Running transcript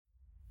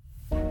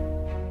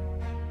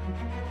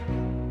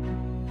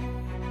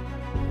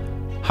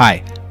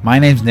Hi, my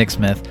name's Nick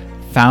Smith,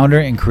 founder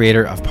and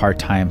creator of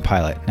Part-Time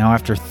Pilot. Now,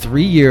 after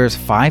 3 years,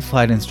 5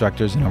 flight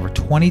instructors, and over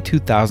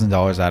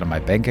 $22,000 out of my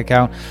bank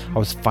account, I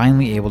was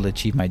finally able to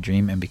achieve my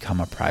dream and become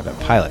a private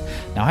pilot.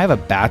 Now, I have a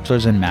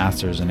bachelor's and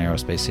master's in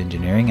aerospace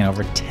engineering and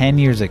over 10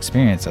 years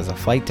experience as a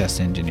flight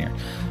test engineer.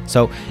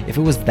 So if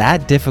it was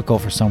that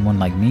difficult for someone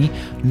like me,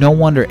 no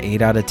wonder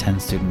 8 out of 10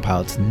 student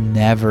pilots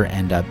never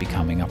end up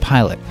becoming a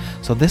pilot.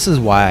 So this is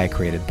why I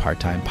created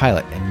Part-Time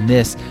Pilot, and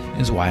this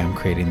is why I'm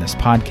creating this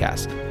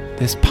podcast.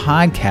 This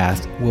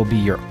podcast will be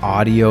your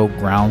audio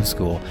ground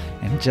school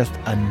and just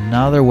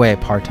another way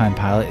Part-Time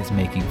Pilot is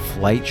making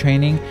flight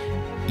training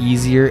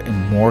easier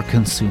and more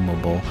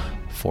consumable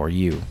for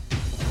you.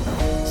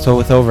 So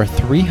with over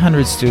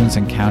 300 students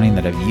and counting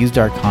that have used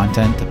our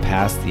content to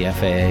pass the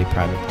FAA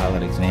private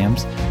pilot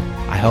exams,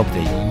 I hope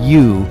that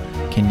you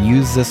can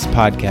use this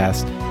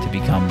podcast to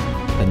become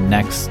the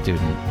next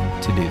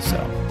student to do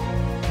so.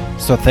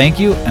 So thank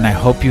you, and I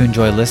hope you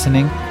enjoy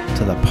listening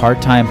to the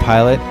Part-Time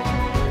Pilot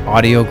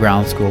Audio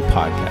Ground School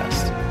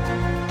podcast.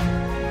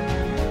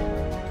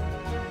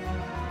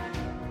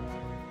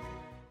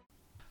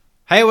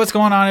 Hey, what's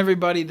going on,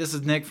 everybody? This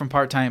is Nick from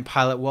Part-Time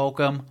Pilot.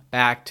 Welcome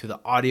back to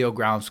the Audio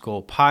Ground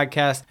School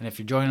podcast. And if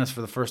you're joining us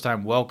for the first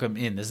time, welcome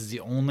in. This is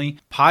the only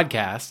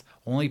podcast,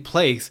 only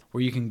place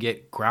where you can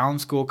get ground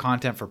school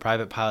content for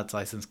private pilot's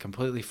license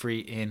completely free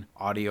in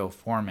audio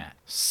format.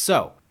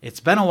 So it's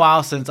been a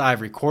while since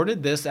I've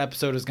recorded. This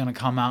episode is going to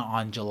come out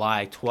on June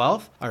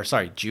 12th.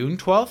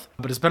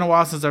 But it's been a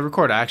while since I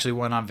recorded. I actually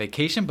went on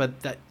vacation, but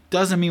that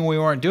doesn't mean we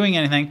weren't doing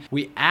anything.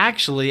 We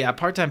actually, at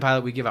Part-Time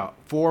Pilot, we give out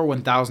 4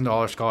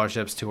 $1,000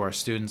 scholarships to our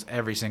students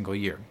every single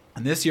year.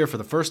 And this year, for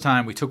the first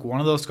time, we took one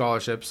of those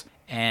scholarships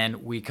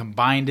and we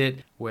combined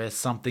it with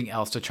something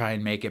else to try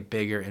and make it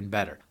bigger and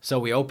better. So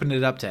we opened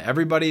it up to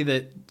everybody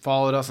that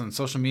followed us on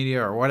social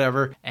media or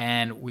whatever.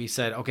 And we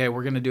said, okay,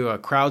 we're going to do a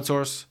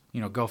crowdsource,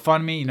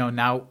 GoFundMe.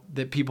 Now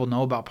that people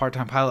know about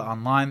Part-Time Pilot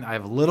online, I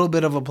have a little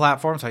bit of a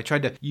platform. So I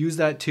tried to use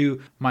that to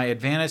my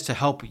advantage to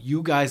help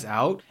you guys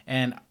out.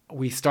 And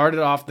we started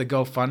off the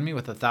GoFundMe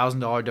with a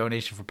 $1,000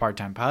 donation for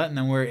Part-Time Pilot, and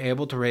then we were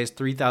able to raise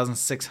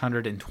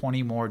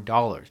 $3,620 more.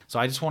 So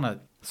I just want to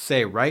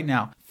say right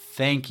now,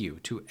 thank you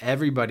to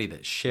everybody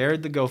that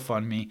shared the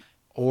GoFundMe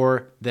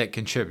or that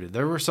contributed.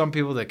 There were some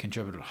people that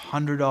contributed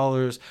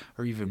 $100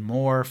 or even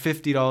more,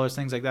 $50,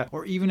 things like that.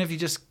 Or even if you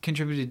just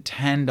contributed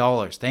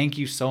 $10, thank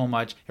you so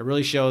much. It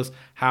really shows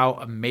how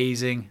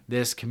amazing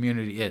this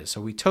community is.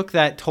 So we took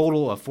that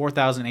total of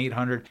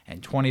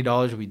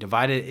 $4,820. We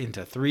divided it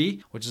into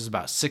 3, which is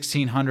about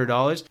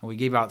 $1,600. And we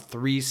gave out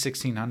 3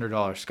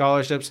 $1,600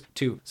 scholarships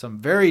to some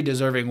very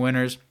deserving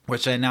winners,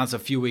 which I announced a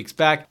few weeks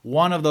back.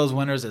 One of those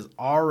winners is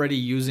already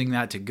using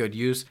that to good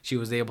use. She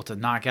was able to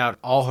knock out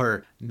all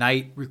her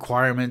night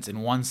requirements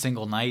in one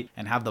single night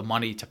and have the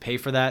money to pay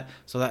for that.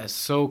 So that is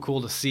so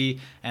cool to see.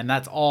 And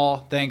that's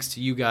all thanks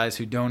to you guys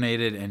who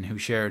donated and who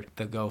shared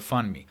the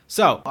GoFundMe.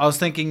 So I was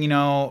thinking,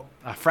 a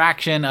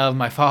fraction of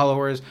my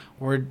followers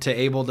were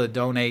able to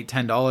donate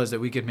 $10, that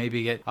we could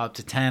maybe get up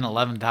to $10,000,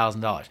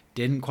 $11,000.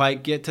 Didn't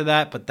quite get to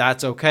that, but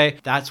that's okay.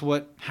 That's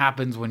what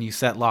happens when you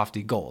set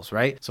lofty goals,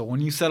 right? So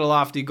when you set a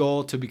lofty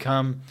goal to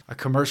become a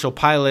commercial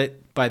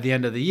pilot by the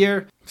end of the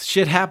year,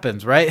 shit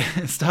happens, right?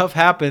 Stuff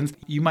happens.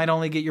 You might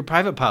only get your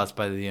private pilots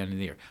by the end of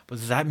the year. But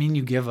does that mean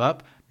you give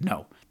up?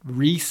 No.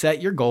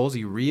 Reset your goals,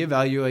 you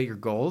reevaluate your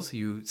goals,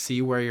 you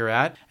see where you're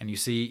at, and you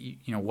see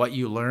what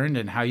you learned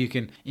and how you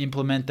can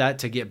implement that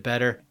to get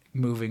better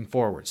moving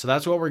forward. So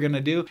that's what we're going to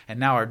do. And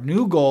now our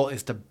new goal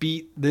is to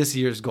beat this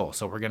year's goal.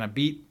 So we're going to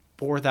beat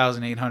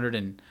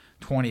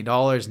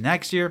 $4,820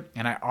 next year.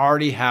 And I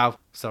already have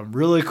some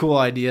really cool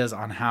ideas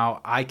on how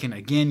I can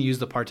again use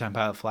the Part-Time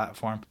Pilot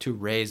platform to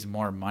raise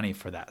more money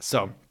for that.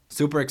 So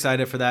super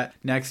excited for that.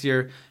 Next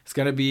year, it's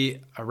going to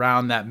be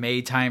around that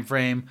May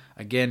timeframe.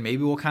 Again,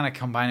 maybe we'll kind of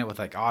combine it with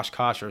like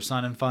Oshkosh or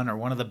Sun and Fun or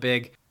one of the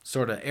big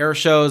sort of air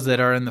shows that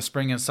are in the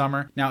spring and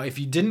summer. Now, if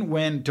you didn't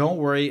win, don't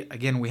worry.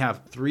 Again, we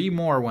have 3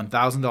 more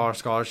 $1,000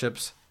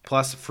 scholarships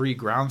plus free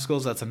ground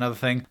schools. That's another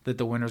thing that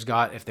the winners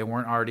got. If they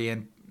weren't already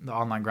in the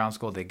online ground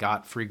school, they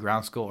got free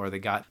ground school or they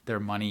got their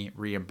money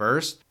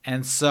reimbursed.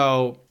 And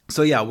so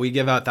yeah, we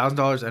give out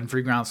 $1,000 and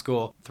free ground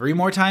school 3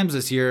 more times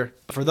this year.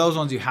 For those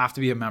ones, you have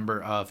to be a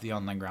member of the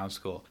online ground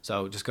school.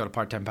 So just go to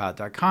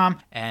parttimepilot.com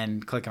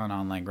and click on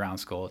online ground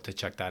school to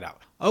check that out.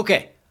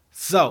 Okay,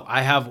 so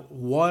I have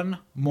one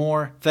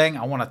more thing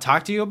I want to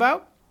talk to you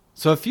about.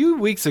 So a few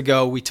weeks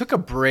ago, we took a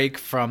break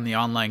from the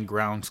online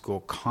ground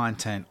school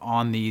content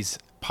on these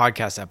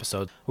podcast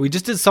episodes. We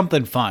just did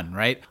something fun,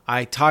 right?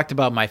 I talked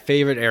about my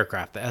favorite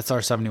aircraft, the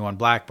SR-71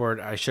 Blackbird.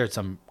 I shared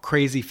some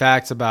crazy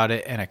facts about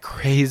it and a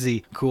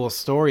crazy cool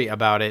story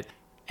about it.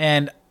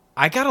 And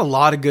I got a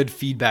lot of good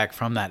feedback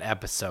from that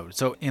episode.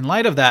 So in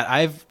light of that,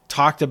 I've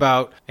talked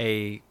about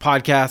a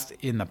podcast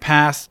in the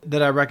past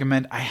that I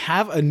recommend. I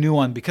have a new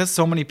one because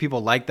so many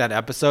people like that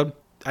episode.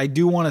 I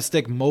do want to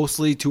stick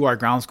mostly to our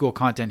ground school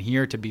content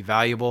here to be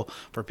valuable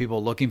for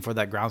people looking for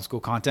that ground school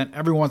content.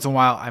 Every once in a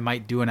while, I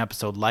might do an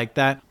episode like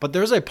that. But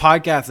there's a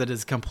podcast that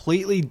is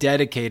completely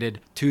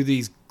dedicated to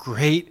these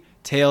great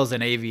tales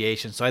in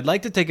aviation. So I'd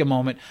like to take a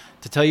moment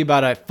to tell you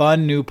about a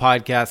fun new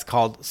podcast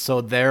called So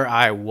There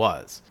I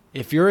Was.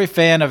 If you're a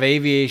fan of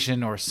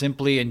aviation or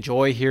simply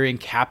enjoy hearing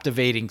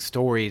captivating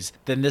stories,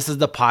 then this is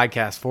the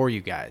podcast for you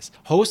guys.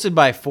 Hosted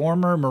by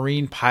former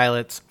Marine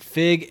pilots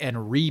Fig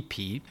and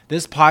Repeat,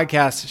 this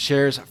podcast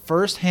shares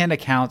firsthand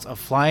accounts of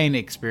flying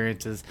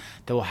experiences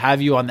that will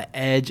have you on the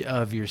edge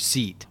of your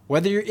seat.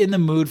 Whether you're in the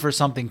mood for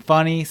something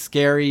funny,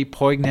 scary,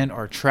 poignant,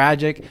 or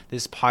tragic,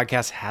 this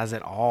podcast has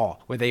it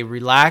all. With a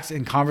relaxed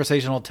and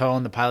conversational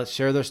tone, the pilots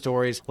share their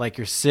stories like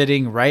you're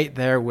sitting right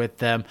there with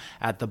them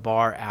at the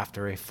bar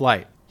after a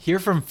flight. Hear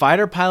from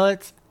fighter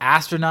pilots,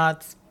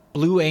 astronauts,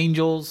 Blue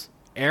Angels,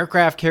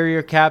 aircraft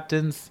carrier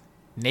captains,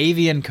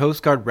 Navy and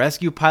Coast Guard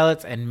rescue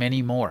pilots, and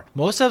many more.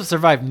 Most have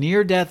survived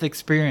near-death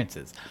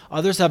experiences.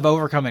 Others have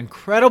overcome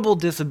incredible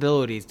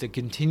disabilities to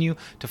continue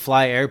to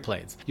fly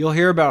airplanes. You'll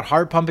hear about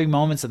heart-pumping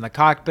moments in the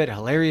cockpit,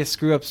 hilarious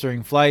screw-ups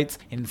during flights,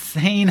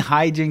 insane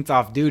hijinks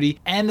off duty,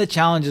 and the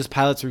challenges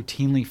pilots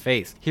routinely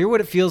face. Hear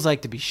what it feels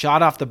like to be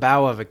shot off the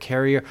bow of a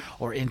carrier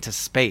or into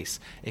space.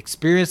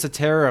 Experience the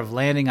terror of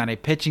landing on a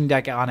pitching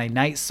deck on a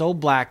night so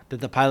black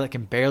that the pilot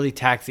can barely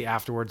taxi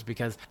afterwards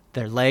because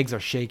their legs are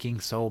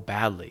shaking so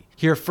badly.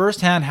 Hear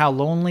firsthand how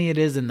lonely it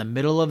is in the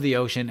middle of the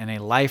ocean in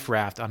a life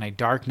raft on a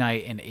dark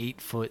night in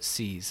 8-foot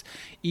seas.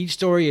 Each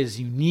story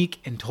is unique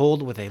and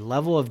told with a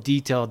level of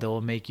detail that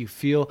will make you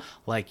feel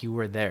like you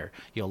were there.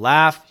 You'll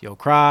laugh, you'll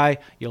cry,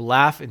 you'll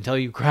laugh until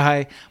you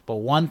cry, but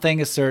one thing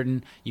is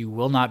certain, you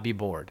will not be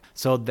bored.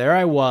 So there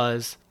I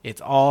was.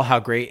 It's all how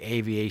great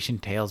aviation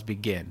tales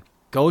begin.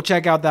 Go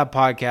check out that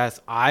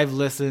podcast. I've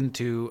listened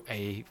to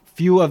a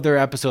few of their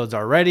episodes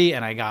already,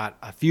 and I got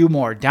a few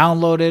more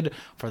downloaded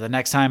for the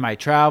next time I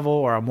travel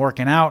or I'm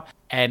working out.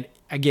 And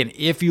again,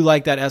 if you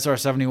like that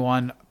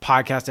SR-71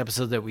 podcast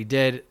episode that we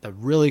did, the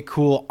really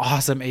cool,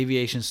 awesome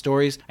aviation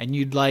stories, and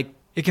you'd like,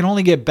 it can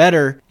only get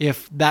better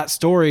if that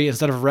story,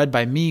 instead of read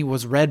by me,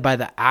 was read by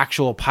the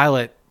actual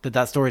pilot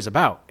that story is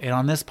about. And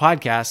on this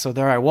podcast, So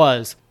There I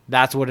Was,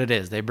 that's what it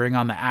is. They bring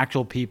on the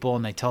actual people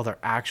and they tell their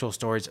actual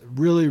stories.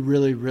 Really,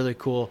 really, really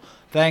cool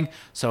thing.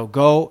 So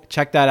go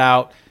check that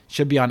out.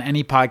 Should be on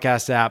any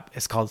podcast app.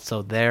 It's called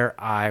So There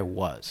I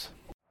Was.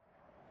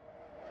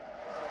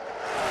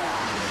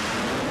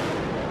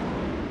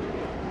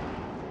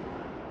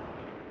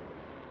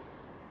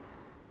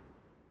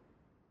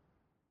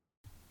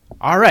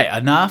 All right,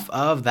 enough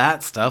of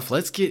that stuff.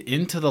 Let's get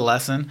into the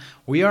lesson.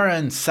 We are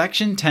in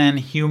Section 10,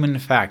 Human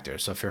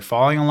Factors. So if you're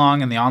following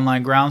along in the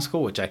online ground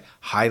school, which I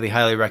highly,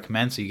 highly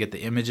recommend, so you get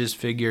the images,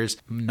 figures,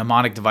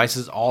 mnemonic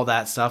devices, all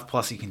that stuff,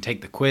 plus you can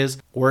take the quiz.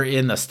 We're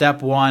in the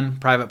Step 1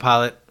 Private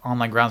Pilot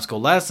Online Ground School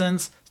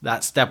lessons.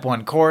 That Step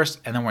 1 course,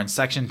 and then we're in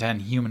Section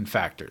 10, Human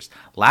Factors.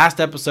 Last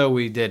episode,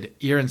 we did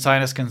ear and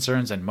sinus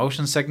concerns and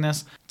motion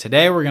sickness.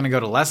 Today, we're going to go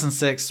to Lesson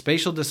 6,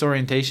 Spatial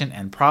Disorientation,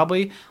 and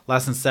probably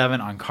Lesson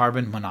 7 on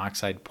carbon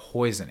monoxide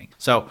poisoning.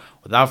 So,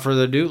 without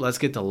further ado, let's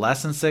get to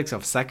Lesson 6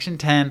 of Section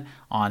 10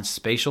 on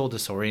Spatial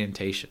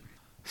Disorientation.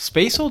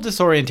 Spatial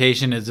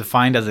disorientation is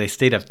defined as a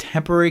state of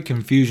temporary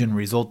confusion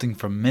resulting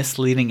from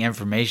misleading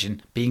information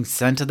being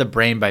sent to the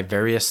brain by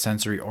various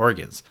sensory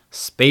organs.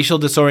 Spatial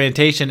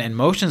disorientation and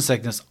motion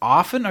sickness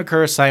often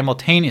occur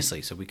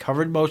simultaneously. So we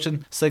covered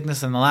motion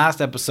sickness in the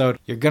last episode.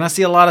 You're going to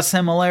see a lot of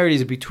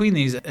similarities between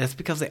these. It's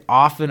because they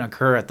often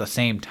occur at the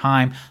same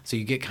time, so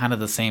you get kind of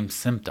the same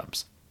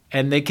symptoms.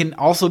 And they can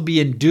also be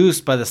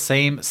induced by the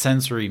same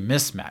sensory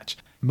mismatch.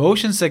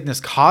 Motion sickness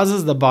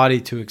causes the body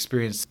to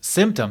experience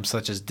symptoms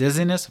such as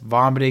dizziness,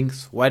 vomiting,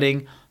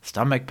 sweating,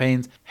 stomach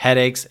pains,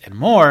 headaches, and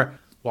more,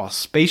 while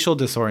spatial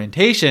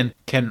disorientation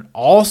can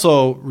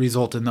also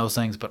result in those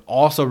things, but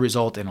also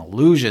result in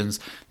illusions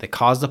that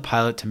cause the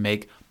pilot to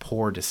make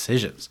poor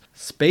decisions.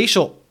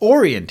 Spatial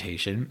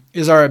orientation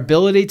is our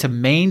ability to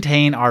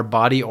maintain our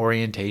body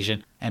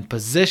orientation and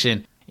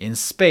position in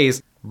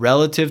space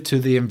relative to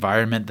the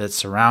environment that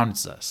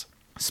surrounds us.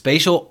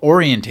 Spatial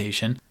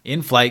orientation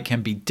in flight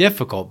can be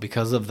difficult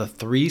because of the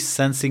three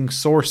sensing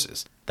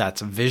sources.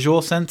 That's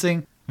visual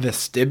sensing,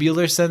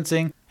 vestibular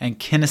sensing, and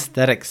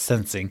kinesthetic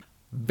sensing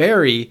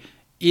vary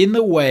in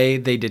the way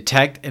they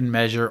detect and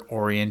measure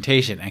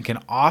orientation and can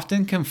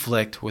often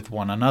conflict with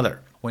one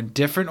another. When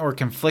different or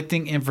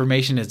conflicting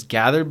information is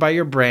gathered by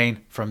your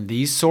brain from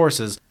these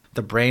sources,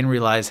 the brain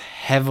relies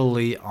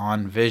heavily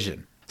on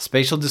vision.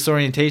 Spatial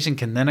disorientation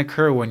can then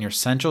occur when your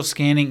central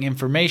scanning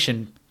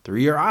information through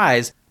your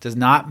eyes does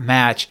not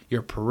match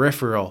your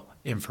peripheral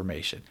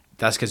information.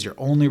 That's because you're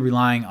only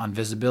relying on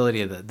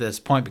visibility at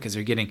this point because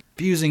you're getting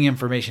fusing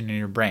information in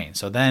your brain.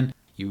 So then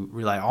you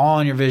rely all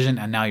on your vision,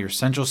 and now your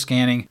central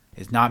scanning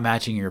is not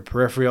matching your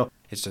peripheral.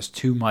 It's just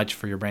too much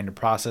for your brain to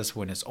process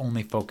when it's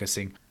only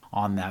focusing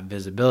on that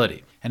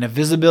visibility. And if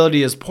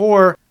visibility is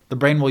poor, the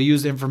brain will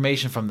use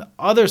information from the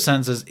other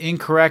senses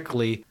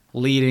incorrectly,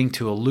 leading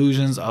to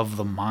illusions of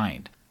the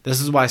mind. This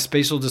is why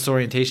spatial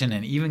disorientation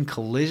and even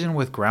collision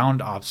with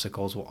ground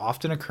obstacles will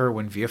often occur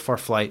when VFR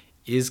flight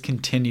is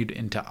continued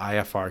into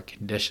IFR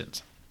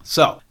conditions.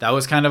 So that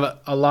was kind of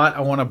a lot.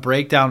 I want to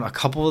break down a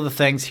couple of the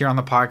things here on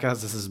the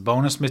podcast. This is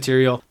bonus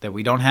material that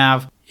we don't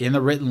have in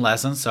the written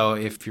lesson. So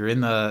if you're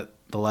in the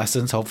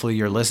lessons, hopefully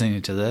you're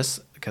listening to this,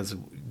 because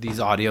these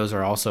audios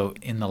are also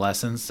in the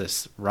lessons,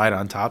 just right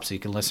on top, so you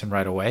can listen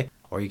right away,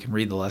 or you can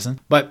read the lesson.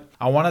 But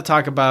I want to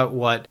talk about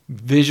what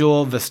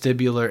visual,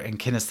 vestibular, and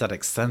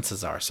kinesthetic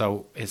senses are.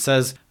 So it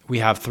says we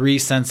have 3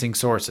 sensing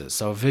sources.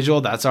 So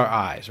visual, that's our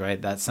eyes,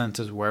 right? That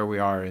senses where we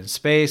are in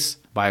space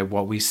by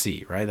what we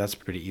see, right? That's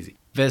pretty easy.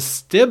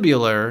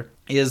 Vestibular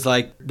is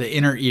like the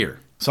inner ear.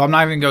 So I'm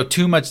not even going to go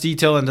too much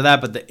detail into that,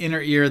 but the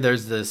inner ear,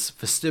 there's this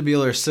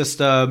vestibular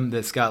system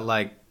that's got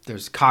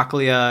there's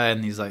cochlea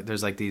and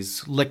there's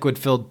these liquid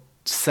filled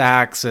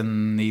sacs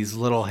and these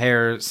little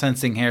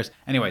sensing hairs.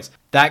 Anyways,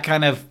 that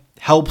kind of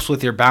helps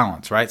with your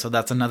balance, right? So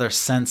that's another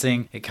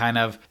sensing. It kind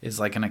of is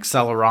like an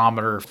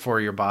accelerometer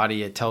for your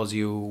body. It tells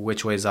you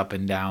which way's up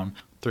and down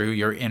through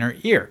your inner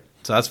ear.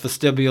 So that's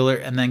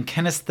vestibular. And then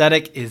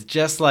kinesthetic is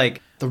just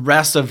like the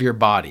rest of your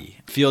body.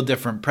 Feel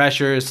different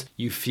pressures.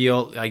 You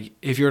feel like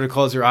if you were to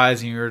close your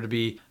eyes and you were to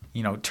be,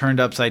 turned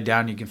upside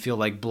down, you can feel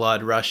like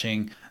blood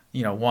rushing,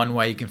 one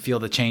way. You can feel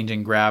the change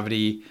in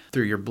gravity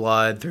through your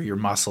blood, through your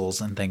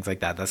muscles and things like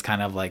that. That's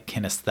kind of like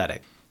kinesthetic.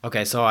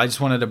 Okay, so I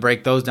just wanted to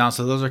break those down.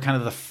 So those are kind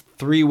of the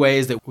 3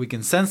 ways that we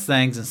can sense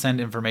things and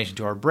send information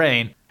to our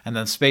brain. And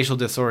then spatial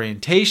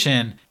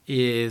disorientation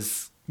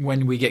is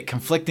when we get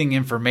conflicting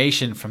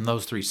information from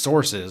those 3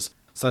 sources,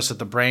 such that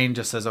the brain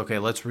just says, okay,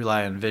 let's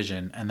rely on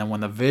vision. And then when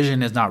the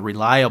vision is not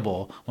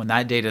reliable, when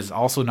that data is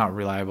also not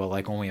reliable,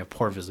 like when we have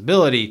poor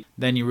visibility,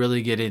 then you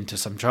really get into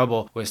some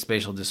trouble with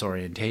spatial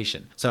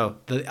disorientation. So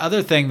the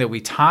other thing that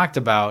we talked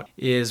about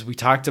is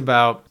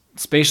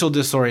spatial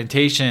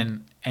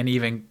disorientation and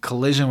even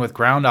collision with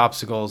ground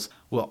obstacles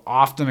will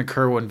often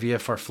occur when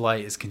VFR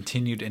flight is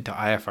continued into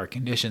IFR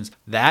conditions.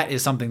 That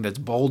is something that's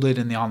bolded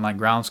in the online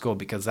ground school,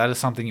 because that is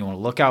something you want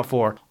to look out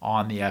for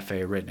on the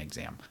FAA written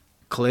exam.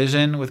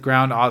 Collision with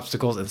ground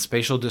obstacles and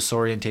spatial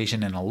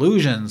disorientation and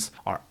illusions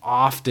are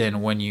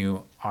often when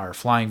you are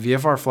flying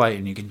VFR flight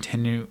and you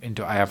continue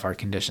into IFR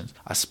conditions,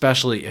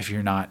 especially if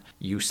you're not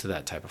used to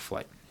that type of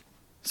flight.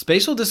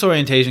 Spatial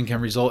disorientation can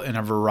result in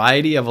a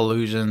variety of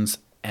illusions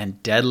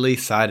and deadly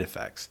side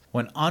effects.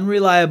 When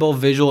unreliable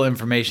visual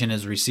information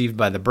is received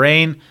by the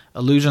brain,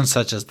 illusions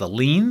such as the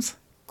leans,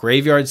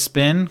 graveyard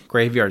spin,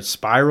 graveyard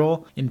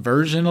spiral,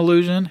 inversion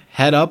illusion,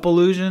 head-up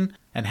illusion,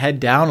 and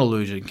head-down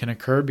illusion can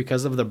occur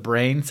because of the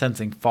brain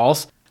sensing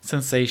false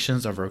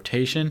sensations of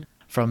rotation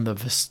from the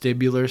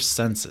vestibular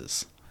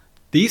senses.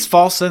 These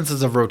false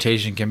senses of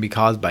rotation can be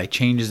caused by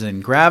changes in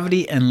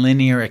gravity and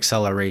linear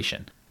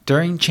acceleration.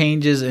 During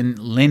changes in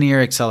linear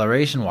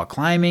acceleration while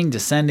climbing,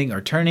 descending, or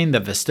turning, the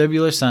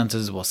vestibular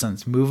senses will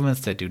sense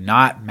movements that do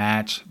not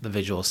match the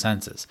visual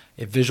senses.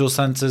 If visual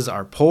senses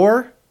are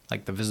poor,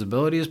 like the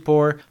visibility is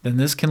poor, then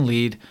this can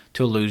lead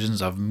to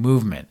illusions of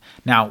movement.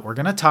 Now, we're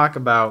going to talk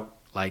about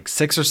like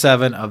 6 or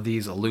 7 of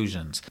these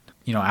illusions.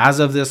 As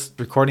of this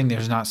recording,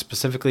 there's not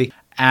specifically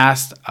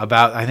asked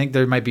about, I think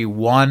there might be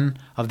 1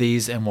 of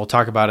these, and we'll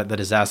talk about it, that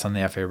is asked on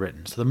the FAA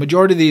written. So the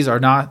majority of these are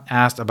not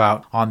asked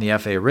about on the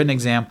FAA written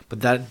exam,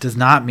 but that does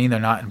not mean they're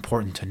not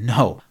important to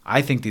know.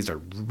 I think these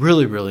are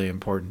really, really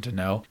important to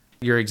know.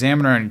 Your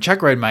examiner and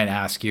check ride might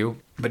ask you,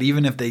 but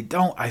even if they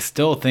don't, I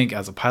still think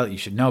as a pilot you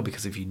should know,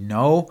 because if you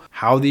know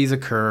how these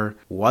occur,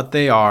 what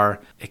they are,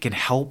 it can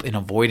help in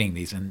avoiding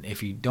these. And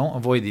if you don't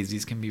avoid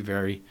these can be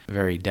very,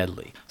 very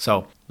deadly.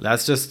 So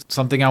that's just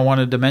something I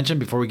wanted to mention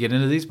before we get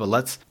into these, but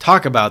let's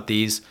talk about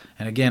these.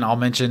 And again, I'll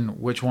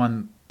mention which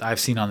one I've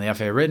seen on the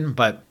FAA written,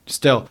 but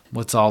still,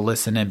 let's all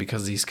listen in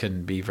because these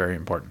can be very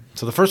important.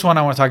 So the first one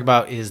I want to talk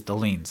about is the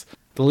leans.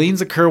 The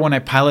leans occur when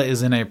a pilot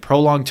is in a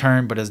prolonged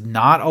turn but is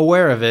not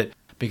aware of it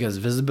because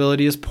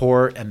visibility is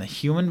poor and the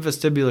human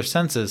vestibular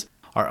senses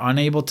are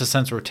unable to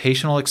sense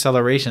rotational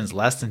accelerations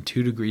less than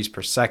 2 degrees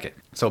per second.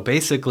 So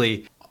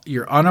basically,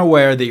 you're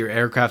unaware that your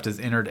aircraft has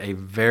entered a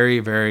very,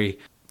 very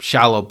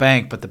shallow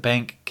bank, but the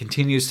bank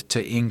continues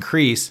to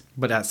increase,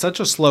 but at such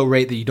a slow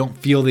rate that you don't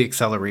feel the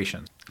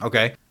acceleration.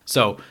 Okay?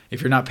 So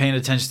if you're not paying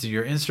attention to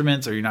your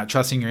instruments or you're not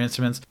trusting your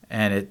instruments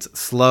and it's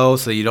slow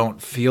so you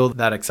don't feel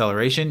that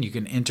acceleration, you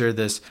can enter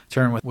this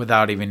turn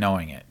without even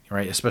knowing it,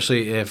 right?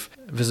 Especially if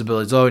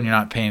visibility is low and you're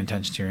not paying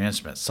attention to your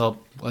instruments. So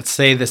let's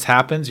say this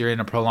happens, you're in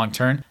a prolonged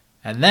turn.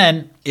 And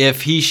then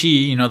if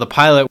she, the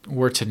pilot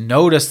were to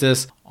notice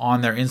this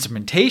on their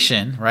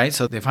instrumentation, right?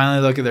 So they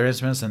finally look at their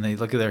instruments and they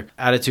look at their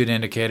attitude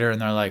indicator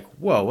and they're like,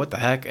 whoa, what the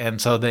heck?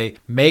 And so they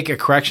make a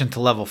correction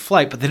to level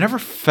flight, but they never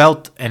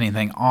felt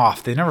anything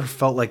off. They never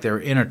felt like they were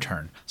in a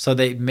turn. So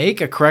they make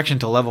a correction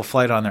to level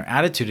flight on their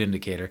attitude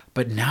indicator,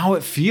 but now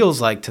it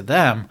feels like to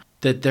them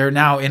that they're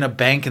now in a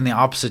bank in the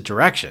opposite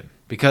direction.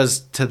 Because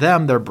to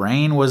them, their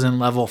brain was in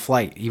level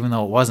flight, even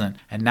though it wasn't.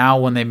 And now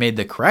when they made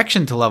the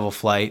correction to level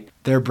flight,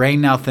 their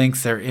brain now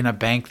thinks they're in a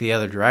bank the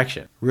other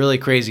direction. Really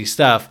crazy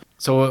stuff.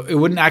 So it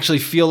wouldn't actually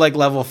feel like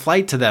level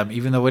flight to them,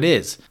 even though it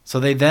is. So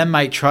they then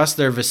might trust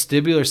their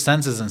vestibular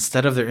senses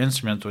instead of their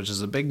instruments, which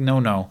is a big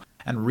no-no,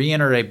 and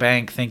re-enter a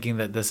bank thinking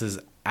that this is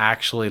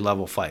actually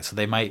level flight. So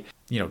they might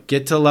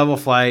get to level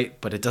flight,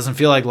 but it doesn't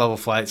feel like level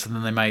flight. So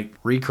then they might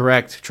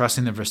recorrect,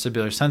 trusting the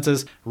vestibular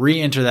senses,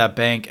 re-enter that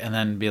bank, and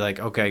then be like,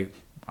 okay,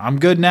 I'm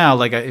good now.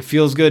 Like it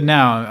feels good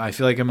now. I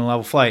feel like I'm in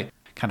level flight.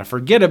 Kind of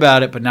forget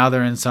about it, but now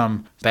they're in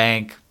some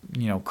bank,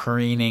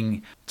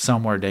 careening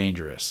somewhere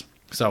dangerous.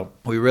 So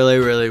we really,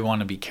 really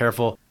want to be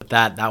careful with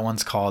that. That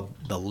one's called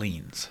the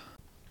leans.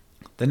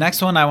 The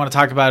next one I want to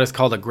talk about is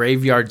called a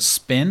graveyard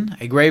spin.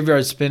 A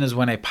graveyard spin is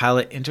when a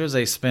pilot enters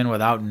a spin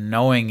without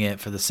knowing it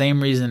for the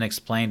same reason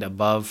explained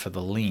above for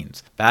the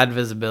leans: bad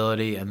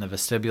visibility and the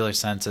vestibular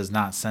senses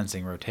not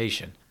sensing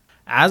rotation.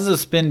 As the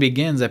spin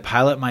begins, a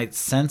pilot might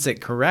sense it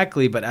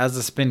correctly, but as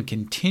the spin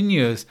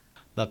continues,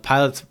 the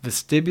pilot's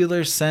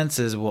vestibular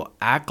senses will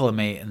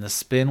acclimate and the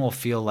spin will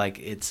feel like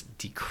it's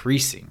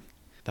decreasing.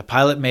 The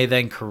pilot may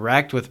then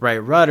correct with right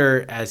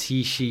rudder as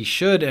she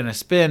should in a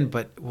spin,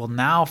 but will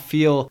now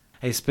feel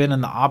a spin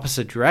in the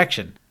opposite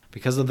direction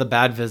because of the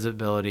bad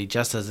visibility,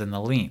 just as in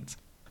the leans.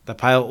 The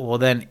pilot will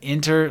then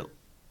enter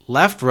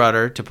left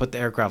rudder to put the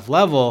aircraft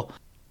level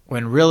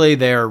when really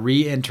they are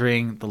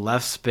re-entering the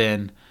left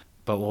spin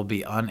but will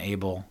be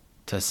unable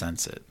to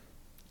sense it.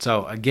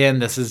 So again,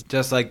 this is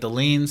just like the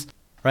leans,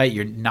 right?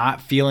 You're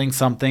not feeling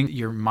something.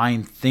 Your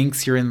mind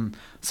thinks you're in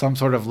some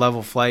sort of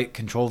level flight,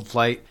 controlled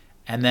flight.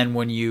 And then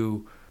when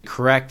you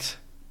correct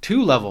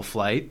to level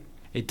flight,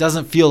 it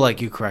doesn't feel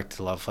like you corrected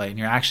level flight, and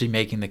you're actually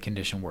making the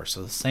condition worse.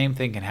 So the same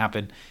thing can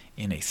happen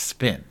in a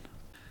spin.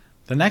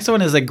 The next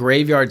one is a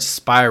graveyard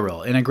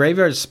spiral. In a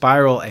graveyard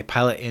spiral, a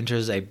pilot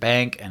enters a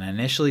bank and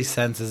initially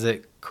senses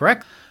it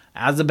correctly.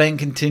 As the bank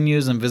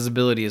continues and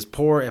visibility is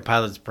poor, a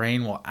pilot's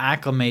brain will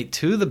acclimate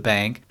to the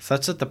bank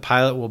such that the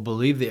pilot will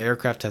believe the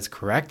aircraft has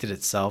corrected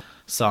itself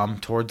some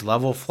towards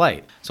level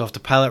flight. So if the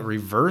pilot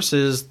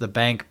reverses the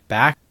bank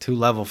back to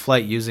level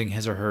flight using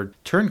his or her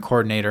turn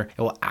coordinator,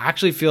 it will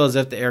actually feel as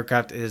if the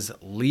aircraft is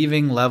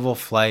leaving level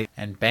flight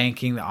and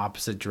banking the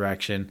opposite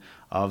direction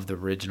of the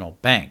original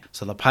bank.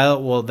 So the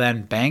pilot will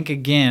then bank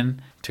again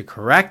to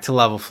correct to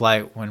level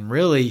flight when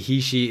really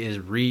she is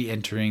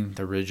re-entering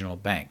the original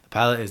bank. The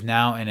pilot is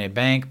now in a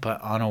bank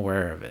but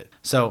unaware of it.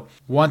 So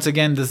once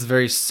again, this is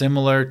very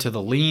similar to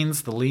the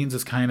leans. The leans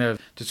is kind of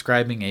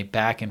describing a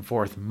back and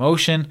forth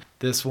motion.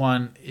 This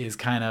one is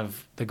kind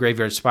of, the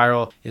graveyard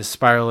spiral is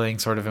spiraling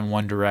sort of in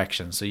one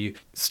direction. So you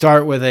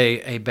start with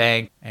a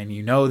bank and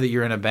you know that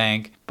you're in a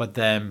bank, but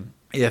then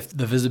if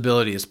the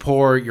visibility is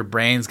poor, your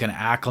brain's going to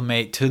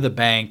acclimate to the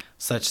bank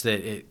such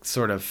that it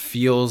sort of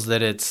feels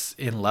that it's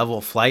in level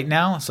flight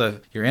now.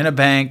 So you're in a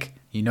bank,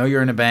 you know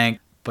you're in a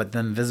bank, but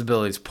then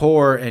visibility is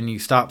poor and you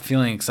stop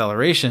feeling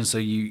acceleration. So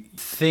you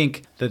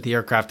think that the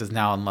aircraft is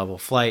now in level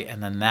flight.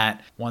 And then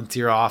that, once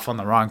you're off on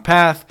the wrong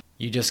path,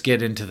 you just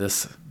get into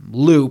this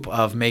loop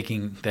of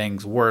making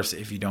things worse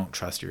if you don't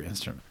trust your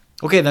instrument.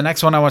 Okay, the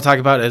next one I want to talk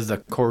about is the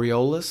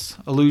Coriolis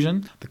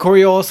illusion. The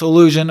Coriolis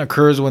illusion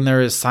occurs when there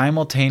is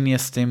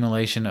simultaneous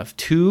stimulation of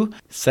two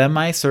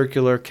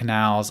semicircular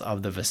canals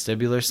of the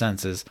vestibular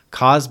senses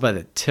caused by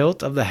the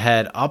tilt of the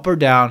head up or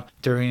down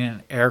during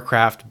an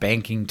aircraft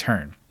banking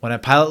turn. When a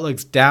pilot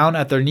looks down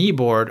at their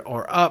kneeboard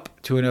or up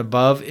to an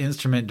above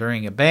instrument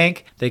during a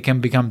bank, they can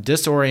become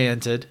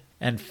disoriented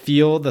and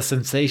feel the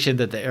sensation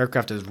that the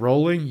aircraft is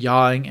rolling,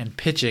 yawing, and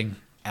pitching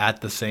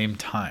at the same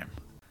time.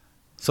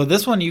 So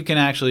this one you can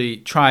actually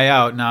try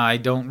out. Now, I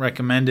don't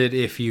recommend it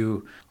if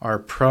you are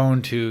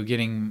prone to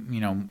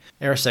getting,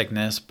 air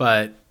sickness,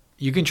 but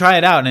you can try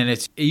it out and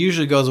it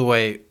usually goes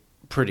away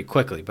pretty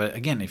quickly. But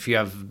again, if you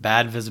have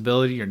bad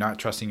visibility, you're not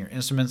trusting your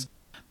instruments,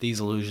 these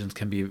illusions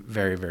can be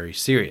very, very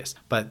serious.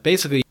 But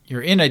basically,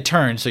 you're in a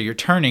turn, so you're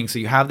turning, so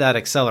you have that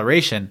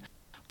acceleration,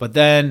 but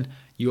then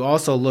you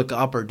also look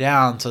up or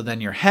down, so then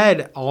your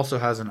head also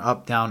has an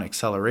up-down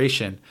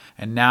acceleration,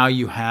 and now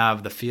you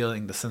have the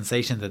feeling, the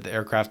sensation that the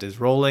aircraft is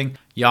rolling,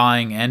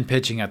 yawing, and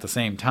pitching at the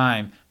same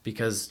time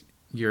because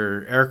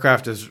your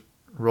aircraft is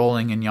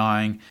rolling and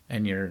yawing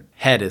and your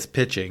head is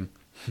pitching,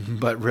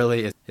 but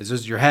really it's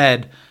just your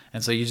head,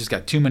 and so you just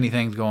got too many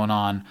things going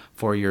on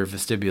for your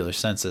vestibular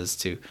senses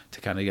to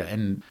kind of get.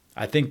 And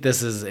I think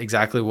this is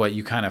exactly what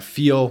you kind of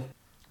feel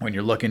when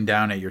you're looking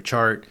down at your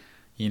chart,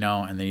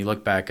 and then you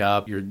look back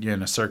up, you're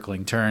in a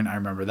circling turn. I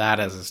remember that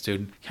as a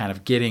student, kind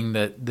of getting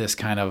this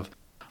kind of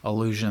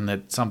illusion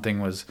that something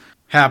was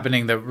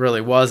happening that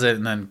really wasn't,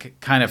 and then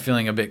kind of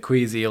feeling a bit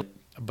queasy,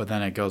 but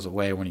then it goes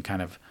away when you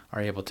kind of are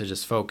able to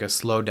just focus,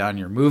 slow down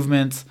your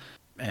movements,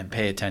 and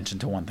pay attention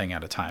to one thing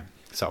at a time.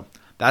 So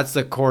that's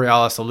the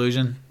Coriolis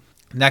illusion.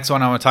 Next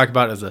one I want to talk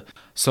about is a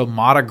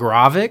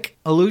somatographic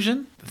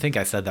illusion. I think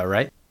I said that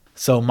right.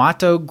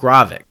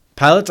 Somatographic.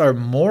 Pilots are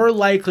more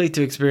likely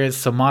to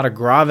experience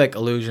somatographic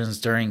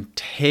illusions during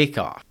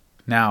takeoff.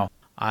 Now,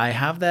 I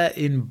have that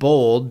in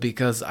bold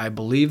because I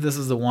believe this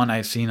is the one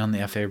I've seen on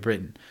the FAA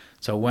Britain.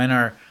 So when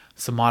are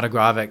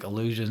somatographic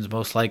illusions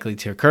most likely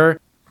to occur?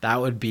 That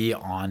would be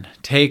on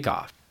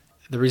takeoff.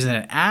 The reason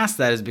I ask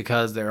that is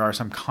because there's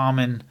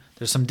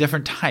some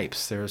different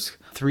types. There's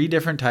 3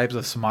 different types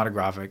of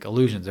somatographic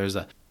illusions. There's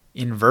a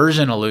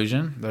inversion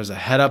illusion, there's a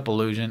head-up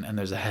illusion, and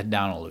there's a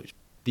head-down illusion.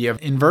 The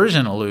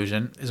inversion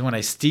illusion is when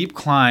a steep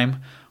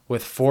climb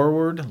with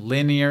forward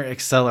linear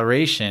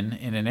acceleration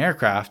in an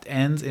aircraft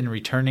ends in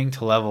returning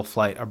to level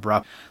flight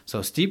abruptly.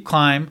 So steep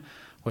climb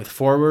with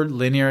forward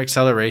linear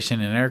acceleration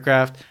in an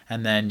aircraft,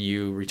 and then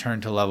you return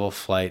to level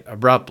flight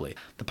abruptly.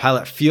 The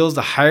pilot feels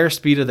the higher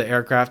speed of the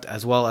aircraft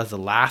as well as the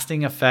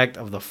lasting effect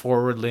of the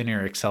forward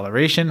linear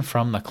acceleration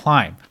from the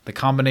climb. The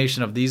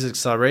combination of these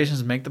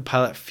accelerations make the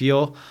pilot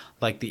feel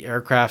like the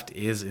aircraft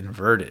is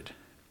inverted.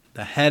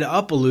 The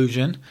head-up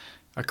illusion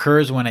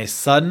occurs when a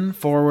sudden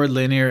forward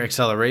linear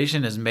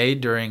acceleration is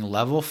made during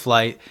level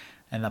flight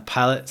and the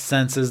pilot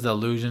senses the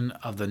illusion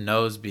of the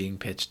nose being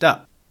pitched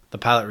up. The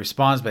pilot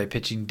responds by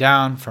pitching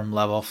down from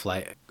level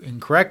flight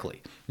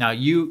incorrectly. Now,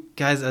 you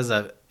guys, as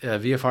a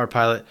VFR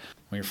pilot,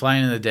 when you're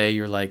flying in the day,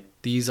 you're like,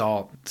 these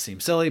all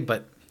seem silly,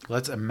 but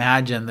let's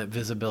imagine that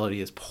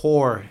visibility is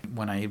poor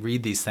when I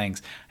read these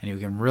things, and you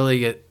can really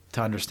get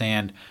to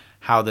understand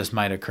how this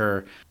might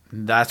occur.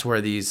 That's where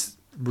these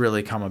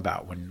really come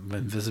about, when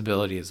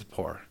visibility is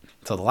poor.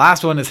 So the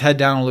last one is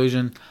head-down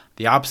illusion,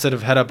 the opposite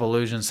of head-up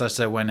illusion, such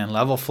that when in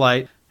level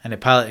flight, and a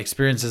pilot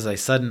experiences a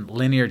sudden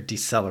linear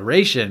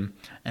deceleration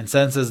and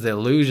senses the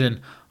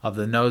illusion of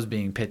the nose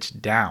being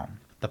pitched down.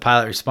 The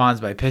pilot responds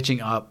by pitching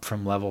up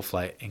from level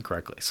flight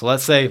incorrectly. So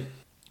let's say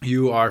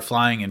you are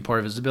flying in poor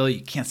visibility,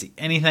 you can't see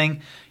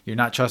anything, you're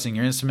not trusting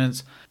your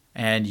instruments,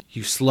 and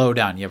you slow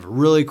down. You have a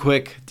really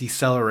quick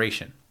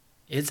deceleration.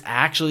 It's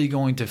actually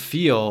going to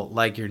feel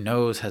like your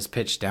nose has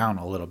pitched down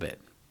a little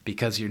bit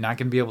because you're not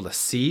going to be able to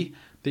see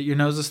that your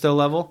nose is still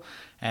level,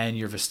 and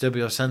your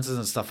vestibular senses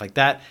and stuff like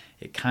that,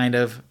 it kind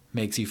of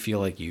makes you feel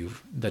like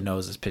the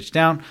nose is pitched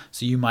down.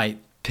 So you might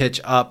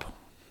pitch up,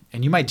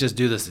 and you might just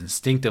do this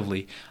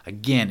instinctively,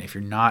 again, if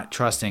you're not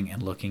trusting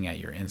and looking at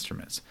your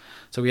instruments.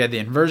 So we had the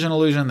inversion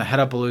illusion, the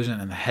head-up illusion,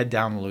 and the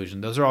head-down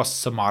illusion. Those are all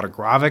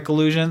somatogravic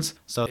illusions.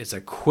 So it's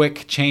a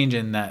quick change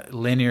in that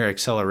linear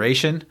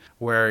acceleration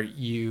where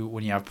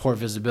when you have poor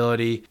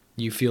visibility,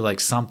 you feel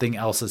like something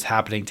else is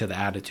happening to the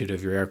attitude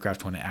of your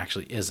aircraft when it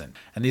actually isn't.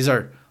 And these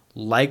are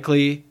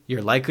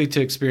you're likely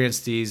to experience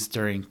these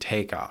during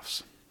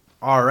takeoffs.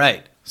 All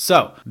right,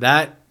 so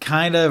that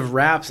kind of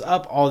wraps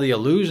up all the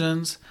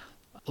illusions.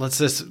 Let's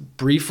just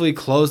briefly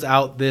close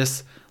out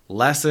this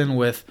lesson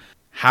with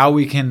how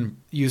we can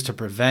use to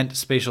prevent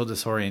spatial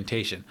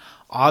disorientation.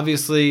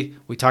 Obviously,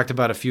 we talked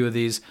about a few of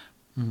these.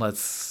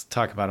 Let's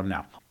talk about them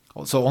now.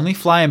 So only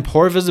fly in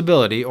poor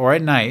visibility or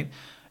at night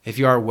if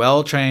you are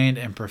well trained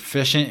and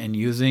proficient in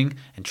using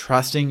and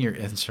trusting your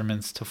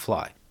instruments to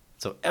fly.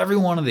 So every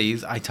one of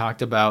these I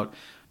talked about,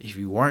 if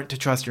you weren't to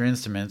trust your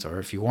instruments or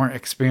if you weren't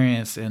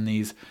experienced in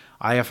these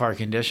IFR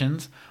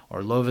conditions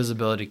or low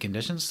visibility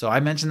conditions. So I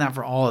mentioned that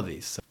for all of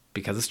these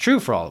because it's true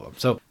for all of them.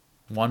 So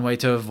one way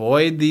to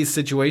avoid these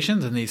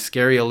situations and these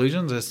scary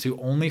illusions is to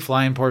only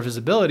fly in poor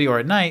visibility or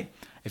at night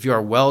if you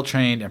are well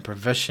trained and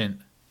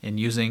proficient in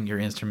using your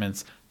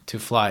instruments to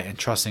fly and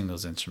trusting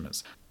those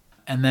instruments.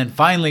 And then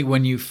finally,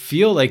 when you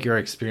feel like you're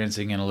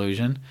experiencing an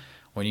illusion,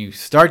 when you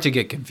start to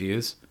get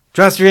confused,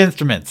 trust your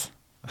instruments.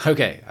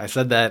 Okay, I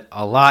said that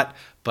a lot,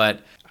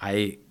 but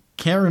I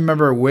can't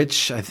remember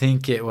which. I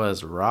think it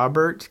was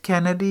Robert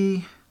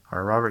Kennedy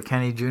or Robert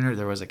Kennedy Jr.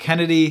 There was a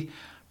Kennedy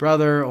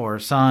brother or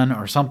son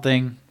or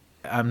something.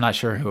 I'm not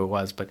sure who it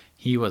was, but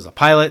he was a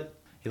pilot.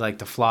 He liked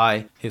to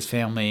fly his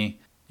family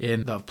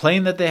in the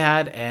plane that they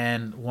had,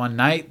 and one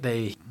night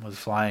they was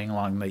flying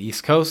along the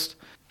East Coast,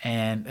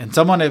 and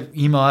someone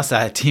emailed us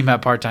at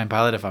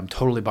team@parttimepilot if I'm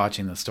totally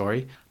botching the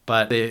story,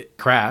 but it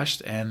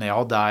crashed and they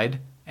all died,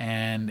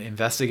 and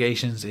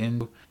investigations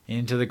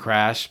into the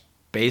crash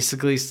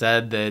basically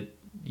said that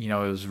it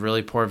was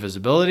really poor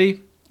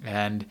visibility,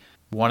 and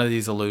one of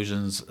these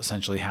illusions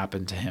essentially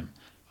happened to him.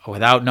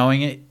 Without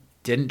knowing it,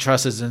 didn't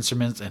trust his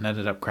instruments and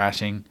ended up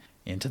crashing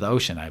into the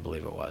ocean, I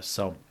believe it was.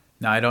 So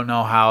now I don't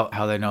know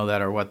how they know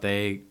that or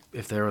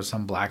if there was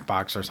some black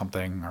box or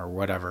something or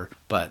whatever.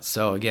 But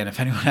so again, if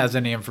anyone has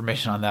any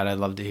information on that, I'd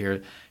love to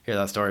hear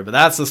that story. But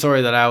that's the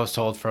story that I was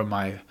told from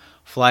my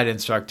flight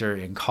instructor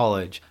in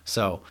college.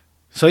 So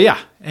yeah,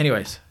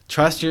 anyways,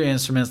 trust your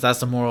instruments. That's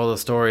the moral of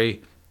the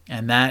story.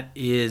 And that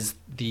is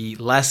the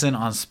lesson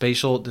on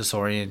spatial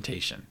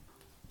disorientation.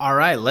 All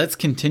right, let's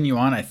continue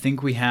on. I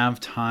think we have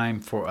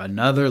time for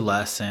another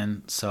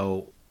lesson.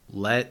 So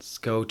let's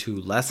go to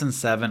lesson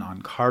 7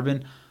 on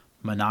carbon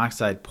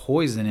monoxide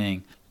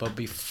poisoning. But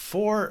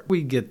before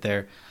we get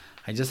there,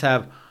 I just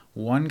have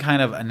one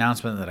kind of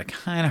announcement that I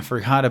kind of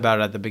forgot about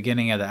at the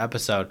beginning of the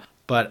episode,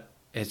 but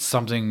it's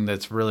something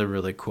that's really,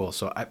 really cool.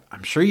 So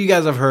I'm sure you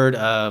guys have heard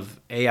of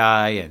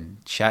AI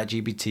and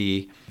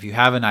ChatGPT. If you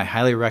haven't, I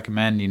highly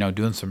recommend,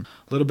 doing some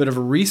little bit of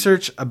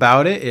research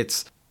about it.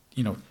 It's,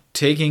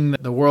 taking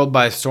the world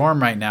by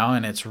storm right now,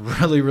 and it's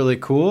really, really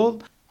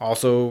cool.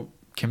 Also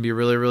can be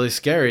really, really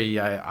scary.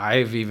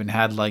 I've even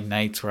had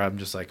nights where I'm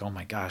just like, oh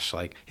my gosh,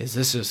 is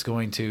this just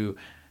going to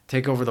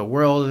take over the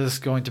world? Is this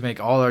going to make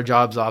all our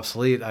jobs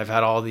obsolete? I've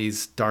had all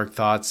these dark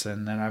thoughts,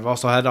 and then I've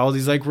also had all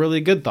these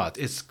really good thoughts.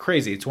 It's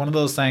crazy. It's one of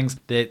those things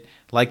that,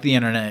 like the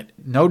internet,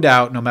 no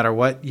doubt, no matter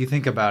what you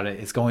think about it,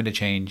 it's going to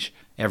change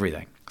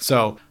everything.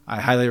 So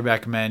I highly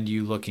recommend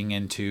you looking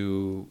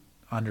into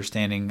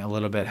understanding a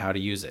little bit how to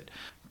use it.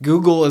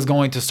 Google is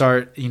going to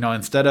start,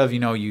 instead of,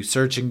 you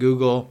search in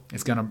Google,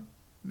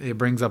 it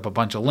brings up a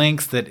bunch of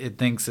links that it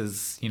thinks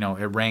is, it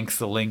ranks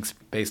the links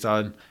based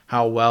on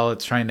how well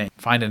it's trying to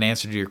find an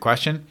answer to your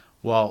question.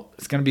 Well,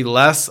 it's going to be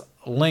less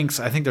links.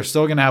 I think they're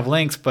still going to have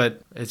links,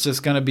 but it's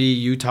just going to be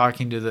you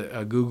talking to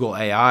the Google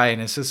AI, and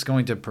it's just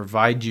going to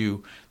provide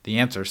you the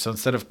answer. So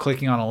instead of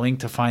clicking on a link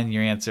to find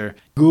your answer,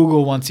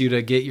 Google wants you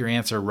to get your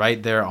answer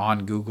right there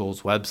on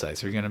Google's website.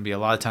 So you're going to be a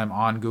lot of time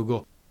on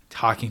Google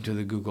talking to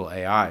the Google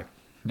AI.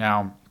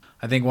 Now,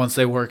 I think once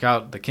they work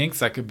out the kinks,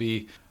 that could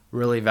be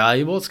really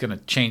valuable. It's going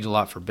to change a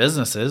lot for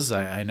businesses.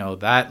 I know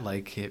that,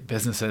 like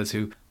businesses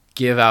who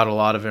give out a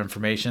lot of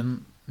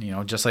information,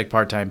 just like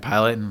Part-Time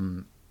Pilot,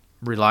 and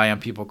rely on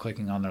people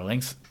clicking on their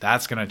links,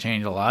 that's going to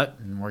change a lot,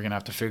 and we're going to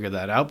have to figure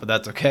that out, but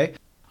that's okay.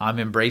 I'm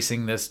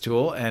embracing this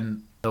tool,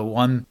 and the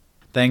one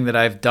thing that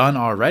I've done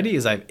already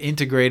is I've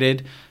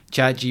integrated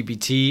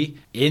ChatGPT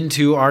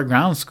into our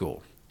ground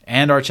school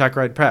and our check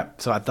ride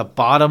prep. So at the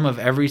bottom of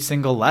every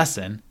single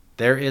lesson,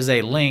 there is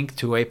a link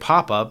to a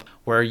pop-up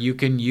where you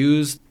can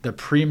use the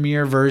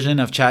premier version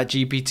of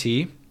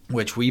ChatGPT,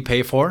 which we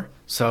pay for.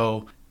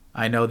 So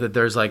I know that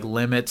there's like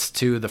limits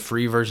to the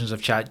free versions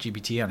of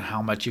ChatGPT on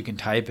how much you can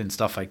type and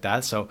stuff like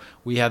that. So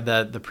we have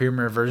the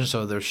premier version,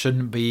 so there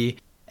shouldn't be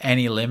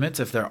any limits.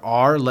 If there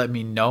are, let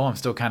me know. I'm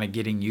still kind of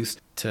getting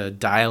used to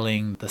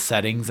dialing the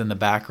settings in the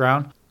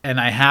background. And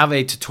I have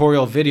a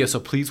tutorial video, so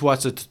please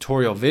watch the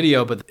tutorial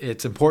video, but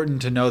it's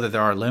important to know that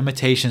there are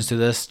limitations to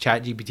this.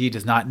 ChatGPT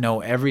does not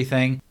know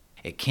everything.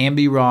 It can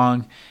be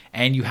wrong,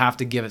 and you have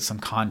to give it some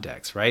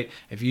context, right?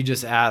 If you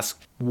just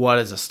ask, what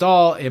is a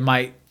stall? It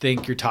might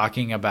think you're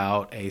talking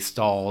about a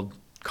stalled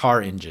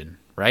car engine,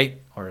 right?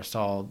 Or a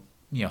stalled,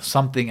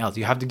 something else.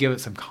 You have to give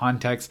it some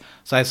context.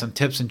 So I have some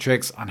tips and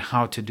tricks on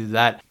how to do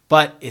that,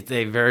 but it's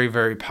a very,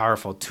 very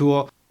powerful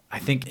tool. I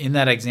think in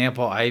that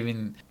example, I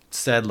even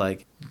said,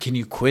 like, can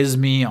you quiz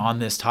me on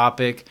this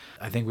topic?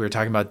 I think we were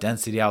talking about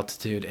density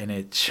altitude, and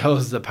it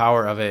shows the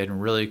power of it, and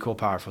really cool,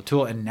 powerful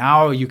tool. And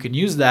now you can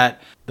use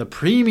that, the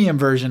premium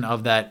version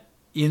of that,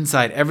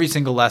 inside every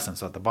single lesson.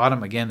 So at the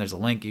bottom, again, there's a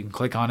link. You can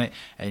click on it,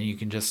 and you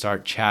can just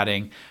start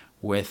chatting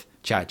with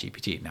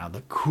ChatGPT. Now,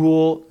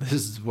 this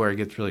is where it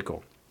gets really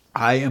cool.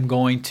 I am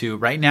going to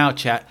right now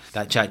chat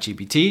that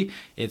ChatGPT.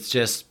 It's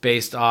just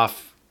based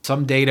off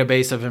some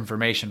database of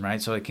information,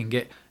 right? So it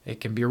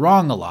can be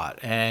wrong a lot.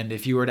 And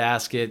if you were to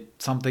ask it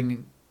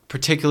something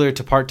particular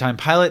to Part-Time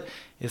Pilot,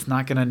 it's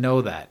not going to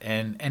know that.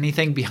 And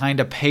anything behind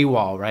a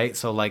paywall, right?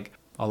 So like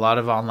a lot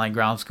of online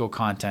ground school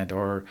content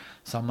or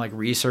some like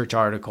research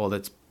article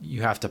that's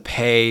you have to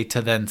pay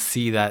to then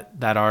see that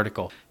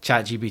article,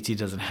 ChatGPT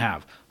doesn't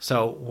have.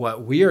 So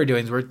what we are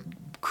doing is we're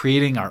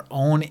creating our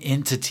own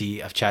entity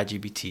of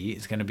ChatGPT.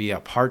 It's going to be a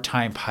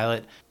Part-Time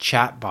Pilot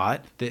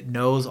chatbot that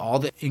knows all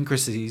the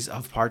intricacies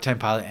of Part-Time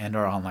Pilot and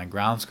our online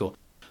ground school.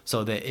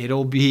 So that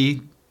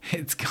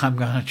I'm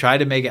going to try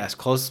to make it as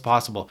close as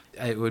possible.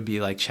 It would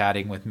be like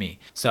chatting with me.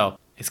 So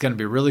it's going to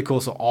be really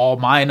cool. So all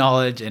my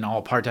knowledge and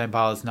all Part-Time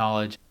Pilot's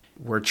knowledge,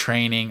 we're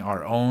training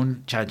our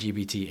own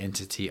ChatGPT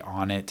entity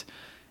on it.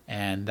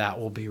 And that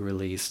will be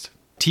released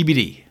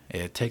TBD.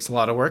 It takes a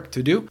lot of work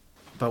to do,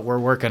 but we're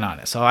working on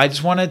it. So I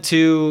just wanted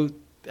to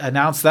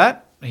announce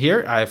that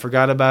here. I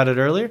forgot about it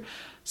earlier.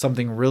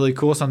 Something really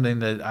cool, something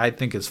that I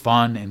think is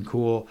fun and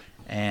cool.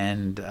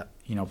 And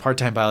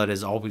Part-Time Pilot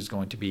is always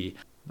going to be,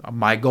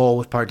 my goal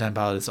with Part-Time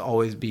Pilot is to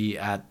always be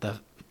at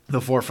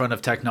the forefront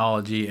of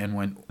technology and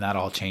when that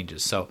all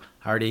changes. So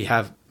I already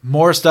have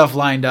more stuff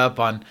lined up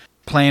on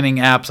planning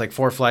apps like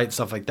ForeFlight,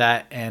 stuff like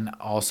that, and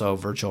also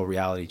virtual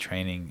reality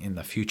training in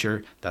the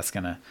future. That's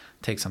going to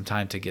take some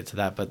time to get to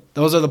that. But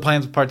those are the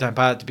plans with Part-Time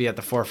Pilot, to be at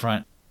the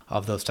forefront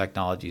of those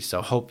technologies.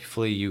 So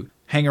hopefully you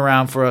hang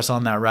around for us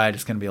on that ride.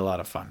 It's going to be a lot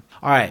of fun.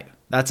 All right.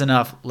 That's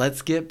enough.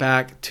 Let's get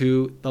back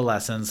to the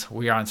lessons.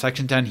 We are on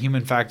Section 10,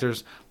 Human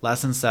Factors,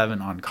 Lesson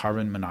 7 on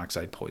carbon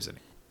monoxide poisoning.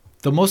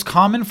 The most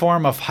common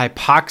form of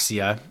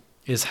hypoxia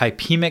is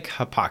hypemic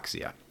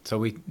hypoxia. So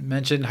we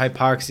mentioned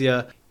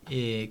hypoxia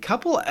a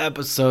couple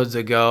episodes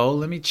ago.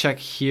 Let me check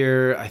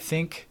here. I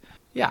think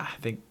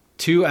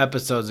 2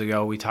 episodes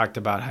ago we talked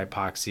about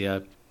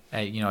hypoxia.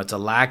 It's a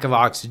lack of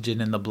oxygen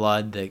in the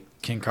blood that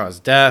can cause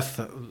death,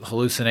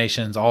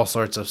 hallucinations, all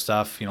sorts of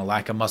stuff,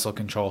 lack of muscle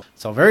control.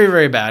 So very,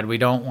 very bad. We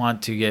don't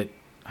want to get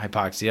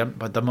hypoxia,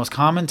 but the most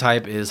common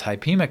type is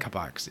hypemic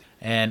hypoxia.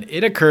 And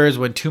it occurs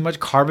when too much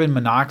carbon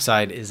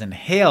monoxide is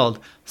inhaled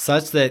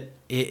such that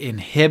it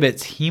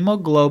inhibits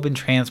hemoglobin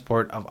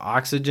transport of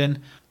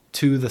oxygen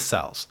to the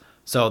cells.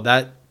 So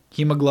that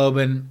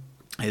hemoglobin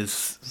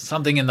is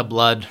something in the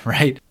blood,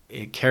 right?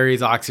 It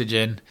carries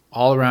oxygen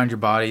all around your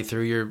body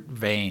through your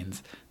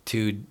veins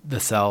to the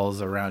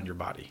cells around your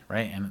body,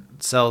 right? And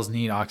cells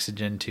need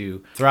oxygen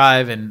to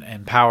thrive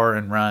and power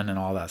and run and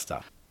all that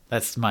stuff.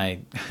 That's my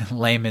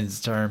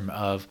layman's term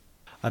of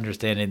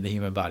understanding the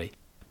human body.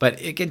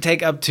 But it can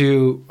take up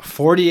to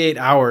 48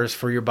 hours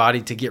for your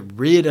body to get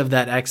rid of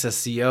that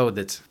excess CO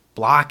that's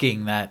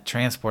blocking that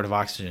transport of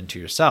oxygen to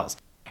your cells.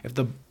 If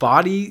the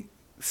body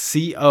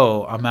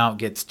CO amount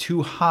gets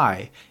too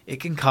high, it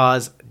can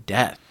cause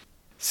death.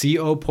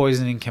 CO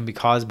poisoning can be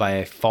caused by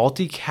a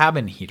faulty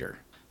cabin heater.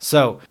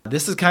 So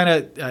this is kind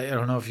of, I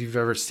don't know if you've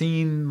ever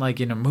seen like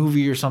in a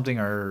movie or something,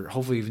 or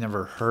hopefully you've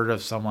never heard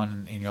of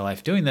someone in your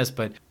life doing this,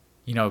 but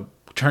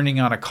turning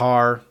on a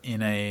car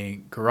in a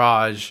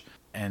garage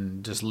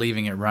and just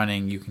leaving it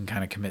running, you can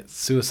kind of commit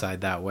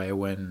suicide that way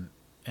and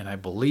I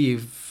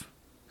believe,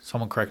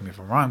 someone correct me if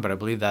I'm wrong, but I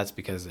believe that's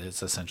because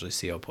it's essentially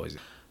CO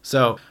poisoning.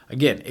 So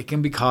again, it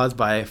can be caused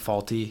by a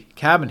faulty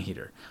cabin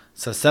heater.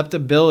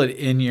 Susceptibility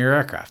in your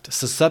aircraft.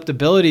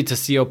 Susceptibility to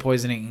CO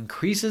poisoning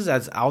increases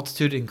as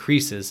altitude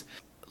increases,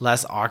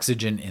 less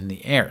oxygen in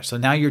the air. So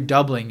now you're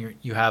doubling.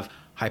 You have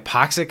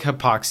hypoxic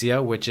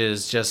hypoxia, which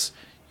is just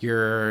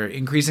you're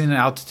increasing in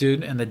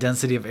altitude and the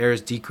density of air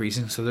is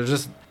decreasing. So there's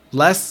just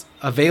less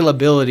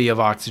availability of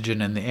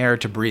oxygen in the air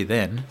to breathe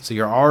in. So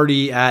you're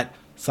already at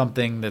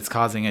something that's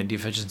causing a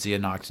deficiency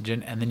in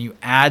oxygen, and then you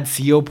add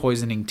CO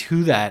poisoning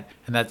to that,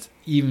 and that's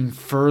even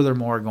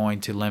furthermore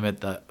going to limit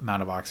the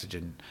amount of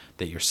oxygen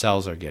that your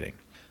cells are getting.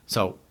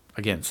 So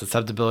again,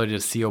 susceptibility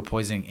to CO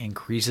poisoning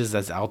increases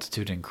as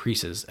altitude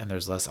increases and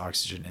there's less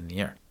oxygen in the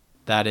air.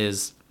 That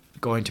is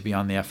going to be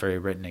on the FAA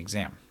written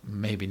exam.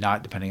 Maybe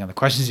not, depending on the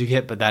questions you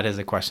get, but that is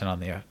a question on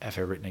the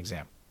FAA written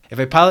exam. If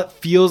a pilot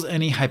feels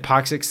any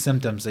hypoxic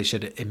symptoms, they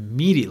should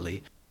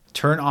immediately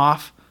turn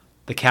off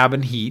the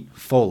cabin heat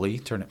fully,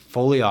 turn it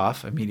fully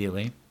off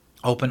immediately,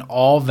 open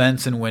all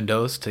vents and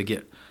windows to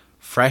get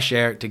fresh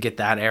air, to get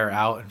that air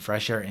out and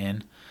fresh air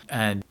in.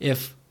 And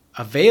if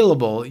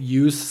available,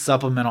 use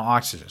supplemental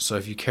oxygen. So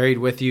if you carried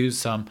with you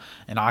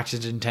an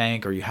oxygen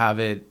tank or you have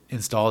it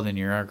installed in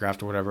your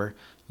aircraft or whatever,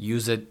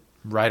 use it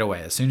right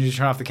away. As soon as you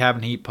turn off the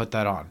cabin heat, put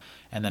that on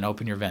and then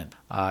open your vent.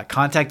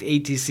 Contact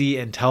ATC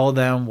and tell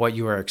them what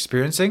you are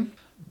experiencing.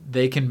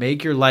 They can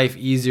make your life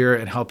easier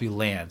and help you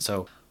land.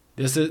 So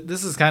this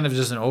is kind of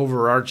just an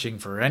overarching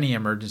for any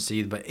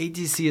emergency, but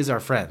ATC is our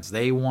friends.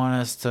 They don't want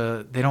us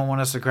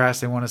to crash,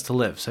 they want us to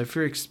live. So if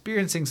you're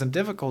experiencing some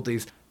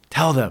difficulties,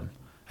 tell them.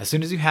 As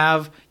soon as you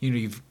have,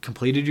 you've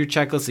completed your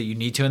checklist that you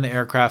need to in the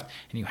aircraft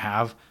and you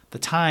have the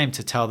time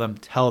to tell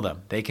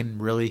them. They can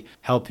really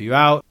help you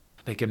out.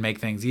 They can make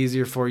things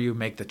easier for you,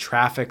 make the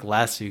traffic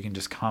less so you can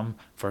just come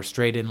for a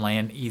straight in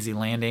land, easy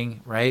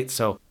landing, right?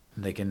 So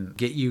they can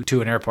get you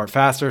to an airport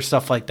faster,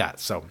 stuff like that.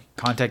 So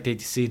contact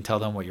ATC and tell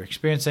them what you're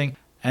experiencing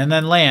and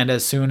then land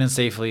as soon and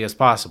safely as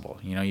possible.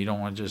 You don't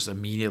want to just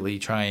immediately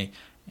try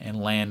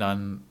and land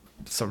on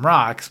some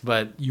rocks,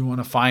 but you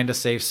want to find a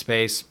safe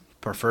space,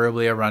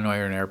 preferably a runway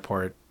or an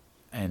airport,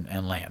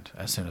 and land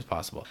as soon as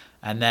possible.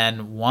 And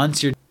then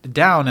once you're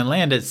down and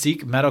landed,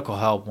 seek medical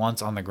help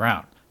once on the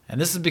ground. And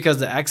this is because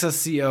the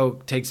excess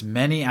CO takes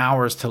many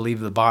hours to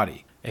leave the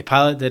body. A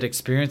pilot that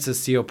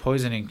experiences CO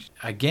poisoning,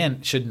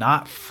 again, should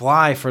not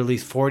fly for at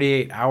least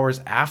 48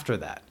 hours after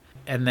that.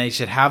 And they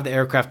should have the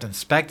aircraft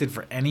inspected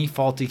for any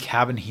faulty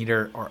cabin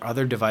heater or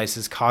other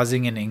devices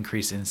causing an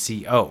increase in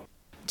CO.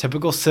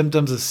 Typical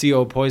symptoms of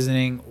CO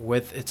poisoning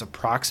with its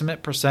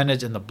approximate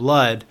percentage in the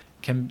blood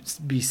can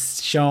be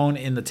shown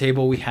in the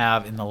table we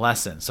have in the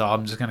lesson. So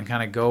I'm just going to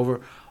kind of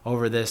go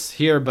over this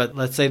here, but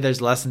let's say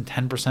there's less than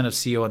 10%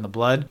 of CO in the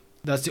blood.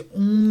 That's the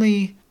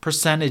only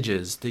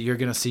percentages that you're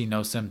going to see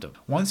no symptom.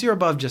 Once you're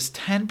above just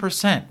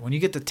 10%, when you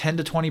get to 10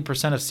 to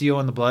 20% of CO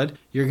in the blood,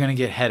 you're going to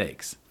get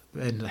headaches.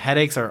 And the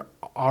headaches are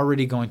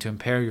already going to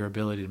impair your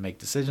ability to make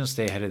decisions,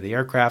 stay ahead of the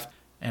aircraft,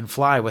 and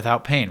fly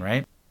without pain,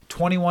 right?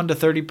 21 to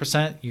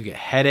 30%, you get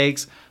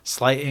headaches,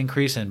 slight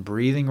increase in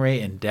breathing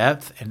rate and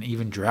depth, and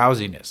even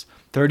drowsiness.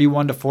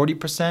 31 to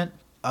 40%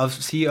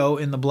 of CO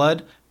in the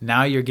blood,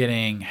 now you're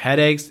getting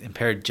headaches,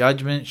 impaired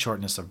judgment,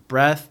 shortness of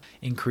breath,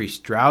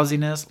 increased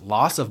drowsiness,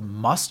 loss of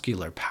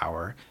muscular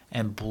power,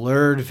 and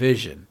blurred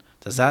vision.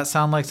 Does that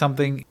sound like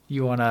something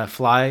you want to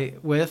fly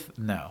with?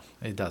 No,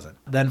 it doesn't.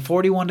 Then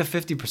 41 to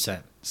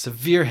 50%,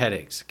 severe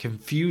headaches,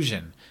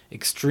 confusion,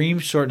 extreme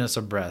shortness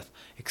of breath,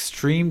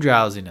 extreme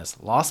drowsiness,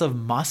 loss of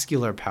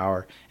muscular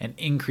power, and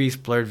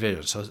increased blurred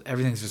vision. So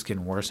everything's just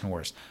getting worse and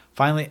worse.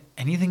 Finally,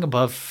 anything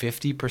above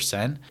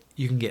 50%,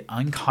 you can get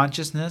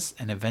unconsciousness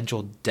and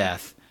eventual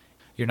death.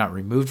 You're not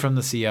removed from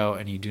the CO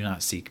and you do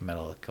not seek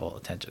medical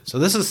attention. So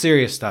this is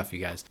serious stuff, you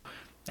guys.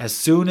 As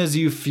soon as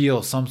you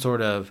feel some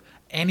sort of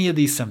any of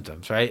these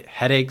symptoms, right?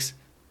 Headaches,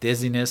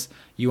 dizziness,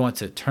 you want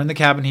to turn the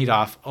cabin heat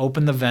off,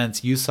 open the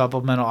vents, use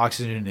supplemental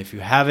oxygen if you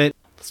have it,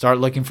 start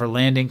looking for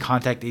landing,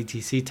 contact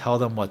ATC, tell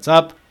them what's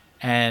up.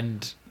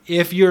 And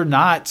if you're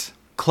not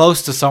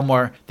close to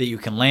somewhere that you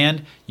can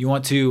land, you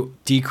want to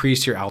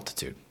decrease your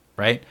altitude,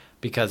 right?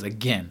 Because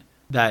again,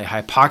 that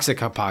hypoxic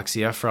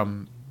hypoxia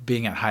from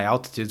being at high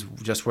altitudes,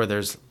 just where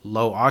there's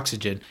low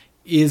oxygen,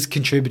 is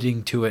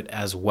contributing to it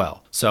as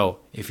well. So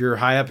if you're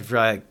high up, if you're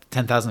like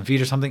 10,000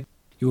 feet or something,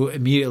 you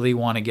immediately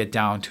want to get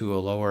down to a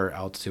lower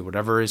altitude,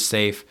 whatever is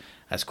safe,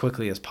 as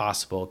quickly as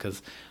possible,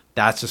 because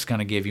that's just going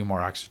to give you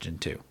more oxygen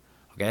too.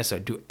 Okay, so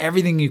do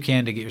everything you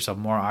can to get yourself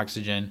more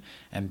oxygen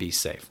and be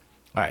safe.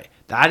 All right,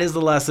 that is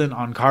the lesson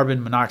on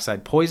carbon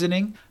monoxide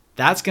poisoning.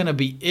 that's going to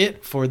be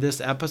it for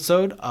this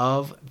episode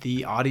of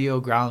the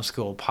Audio Ground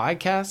School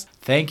podcast.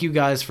 Thank you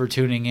guys for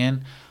tuning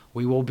in.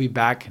 We will be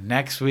back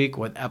next week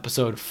with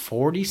episode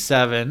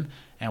 47.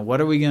 And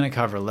what are we going to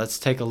cover? Let's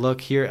take a look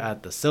here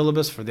at the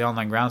syllabus for the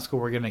online ground school.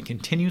 We're going to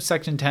continue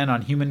section 10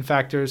 on human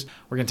factors.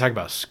 We're going to talk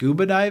about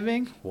scuba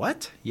diving.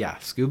 What? Yeah,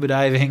 scuba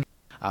diving.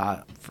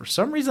 For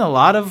some reason, a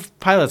lot of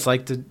pilots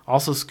like to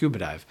also scuba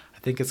dive. I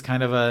think it's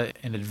kind of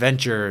an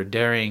adventure,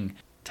 daring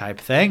type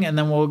thing. And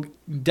then we'll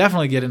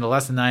definitely get into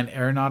lesson 9,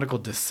 aeronautical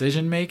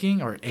decision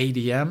making, or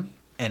ADM,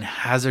 and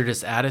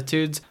hazardous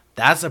attitudes.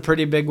 That's a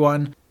pretty big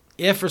one.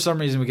 If for some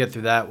reason we get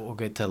through that, we'll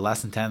get to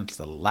lesson 10. It's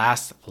the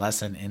last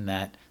lesson in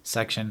that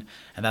section,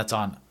 and that's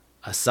on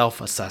a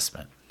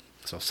self-assessment.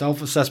 So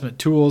self-assessment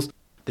tools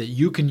that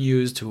you can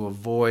use to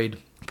avoid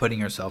putting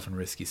yourself in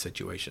risky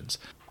situations.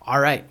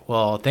 All right.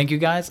 Well, thank you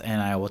guys,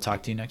 and I will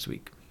talk to you next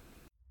week.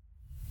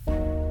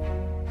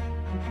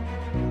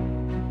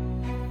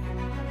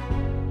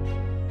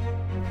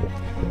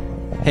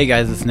 Hey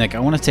guys, it's Nick. I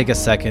want to take a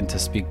second to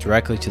speak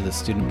directly to the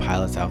student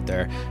pilots out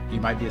there.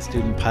 You might be a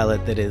student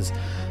pilot that is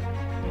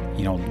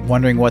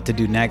wondering what to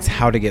do next,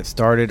 how to get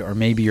started, or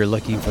maybe you're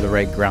looking for the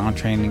right ground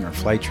training or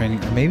flight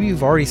training, or maybe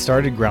you've already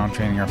started ground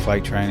training or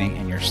flight training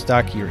and you're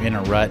stuck, you're in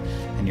a rut,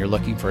 and you're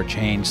looking for a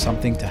change,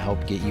 something to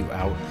help get you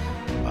out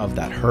of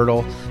that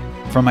hurdle.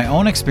 From my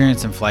own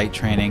experience in flight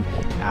training,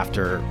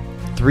 after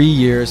 3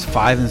 years,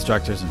 5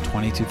 instructors, and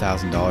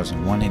 $22,000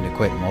 and wanting to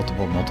quit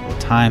multiple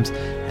times,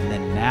 and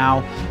then now,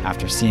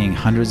 after seeing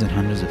hundreds and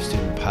hundreds of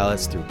student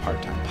pilots through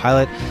Part-Time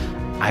Pilot,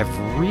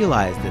 I've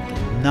realized that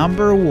the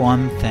number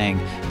one thing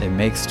that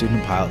makes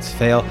student pilots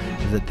fail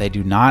is that they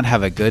do not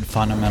have a good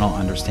fundamental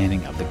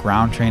understanding of the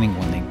ground training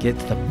when they get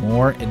to the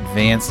more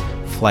advanced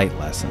flight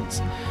lessons.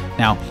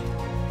 Now,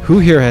 who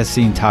here has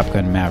seen Top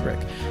Gun Maverick?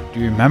 Do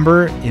you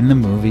remember in the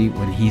movie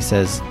when he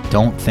says,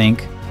 "Don't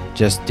think,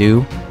 just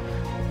do"?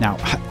 Now,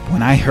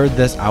 when I heard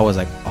this, I was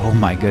like, oh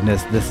my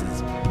goodness, this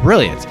is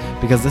brilliant,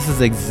 because this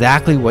is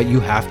exactly what you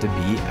have to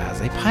be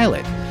as a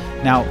pilot.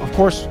 Now, of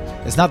course,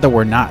 it's not that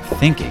we're not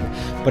thinking,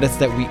 but it's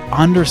that we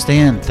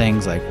understand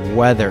things like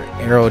weather,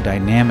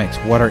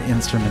 aerodynamics, what our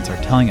instruments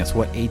are telling us,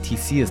 what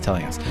ATC is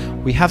telling us.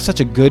 We have such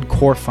a good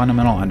core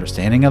fundamental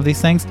understanding of these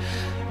things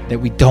that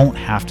we don't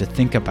have to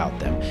think about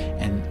them.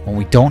 And when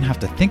we don't have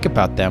to think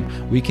about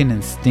them, we can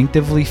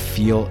instinctively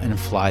feel and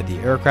fly the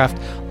aircraft,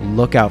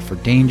 look out for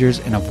dangers,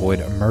 and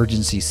avoid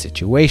emergency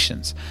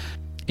situations.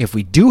 If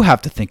we do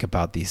have to think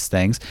about these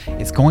things,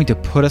 it's going to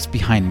put us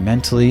behind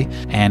mentally,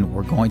 and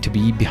we're going to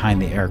be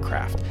behind the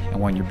aircraft.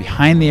 And when you're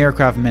behind the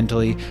aircraft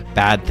mentally,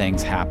 bad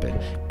things happen.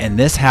 And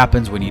this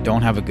happens when you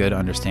don't have a good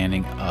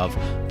understanding of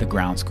the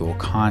ground school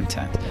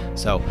content.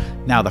 So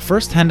now the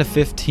first 10 to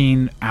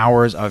 15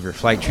 hours of your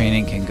flight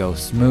training can go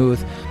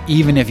smooth,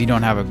 even if you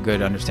don't have a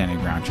good understanding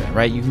of ground training,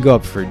 right? You can go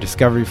up for a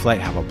discovery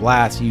flight, have a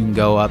blast. You can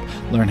go up,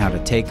 learn how to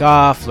take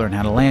off, learn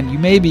how to land. You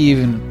may be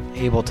even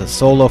able to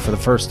solo for the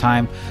first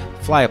time,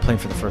 fly a plane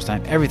for the first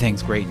time.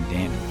 Everything's great and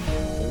dandy.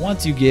 But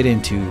once you get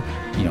into,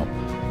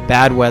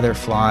 bad weather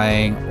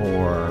flying,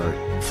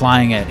 or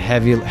flying at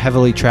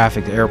heavily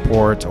trafficked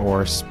airports,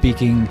 or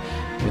speaking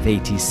with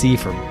ATC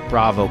for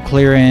Bravo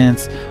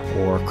clearance,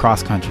 or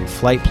cross-country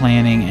flight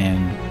planning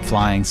and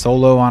flying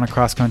solo on a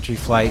cross-country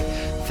flight,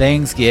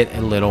 things get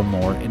a little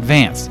more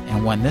advanced.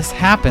 And when this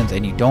happens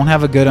and you don't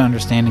have a good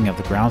understanding of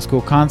the ground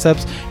school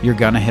concepts, you're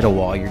going to hit a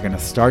wall. You're going to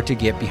start to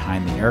get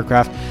behind the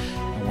aircraft.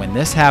 And when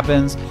this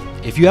happens,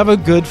 if you have a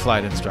good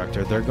flight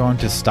instructor, they're going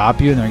to stop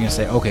you and they're going to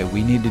say, okay,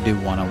 we need to do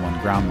one-on-one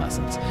ground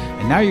lessons.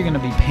 And now you're going to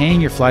be paying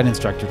your flight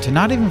instructor to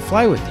not even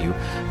fly with you,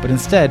 but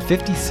instead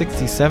 $50,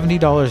 $60,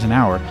 $70 an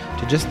hour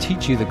to just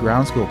teach you the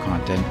ground school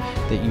content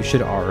that you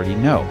should already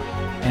know.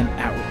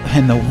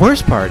 And the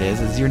worst part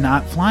is you're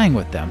not flying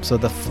with them. So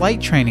the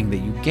flight training that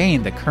you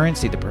gained, the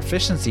currency, the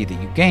proficiency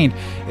that you gained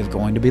is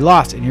going to be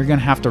lost, and you're going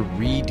to have to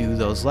redo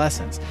those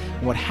lessons.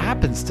 And what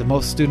happens to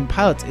most student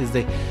pilots is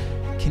they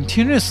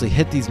continuously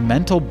hit these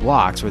mental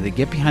blocks where they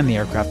get behind the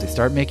aircraft, they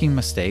start making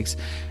mistakes,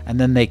 and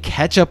then they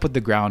catch up with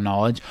the ground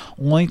knowledge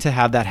only to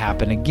have that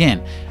happen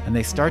again. And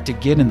they start to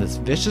get in this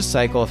vicious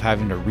cycle of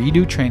having to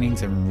redo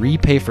trainings and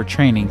repay for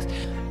trainings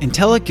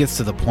until it gets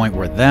to the point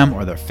where them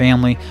or their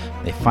family,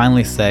 they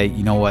finally say,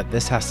 you know what,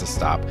 this has to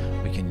stop.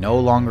 We can no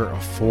longer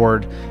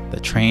afford the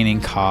training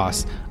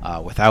costs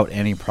without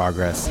any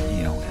progress,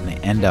 and they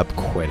end up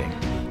quitting.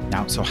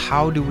 Now, so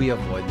how do we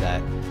avoid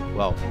that?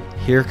 Well,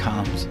 here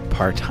comes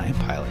Part-Time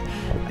Pilot.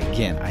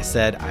 Again, I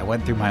said I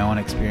went through my own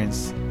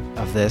experience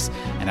of this,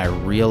 and I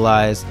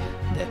realized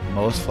that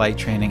most flight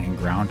training and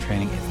ground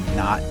training is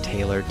not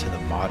tailored to the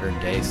modern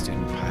day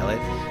student pilot.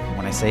 And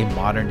when I say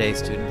modern day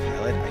student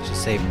pilot, I should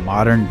say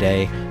modern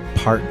day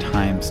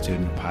part-time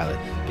student pilot,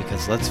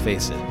 because let's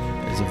face it,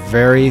 there's a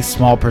very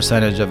small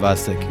percentage of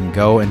us that can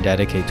go and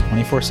dedicate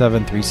 24/7,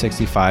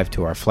 365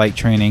 to our flight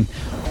training,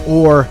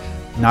 or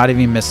not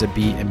even miss a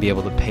beat and be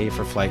able to pay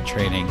for flight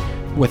training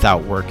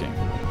without working.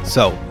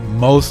 So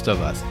most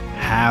of us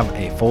have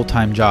a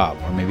full-time job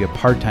or maybe a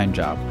part-time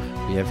job.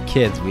 We have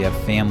kids, we have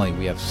family,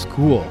 we have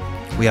school.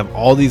 We have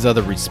all these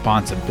other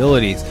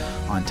responsibilities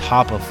on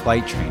top of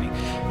flight training.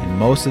 And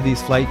most of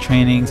these flight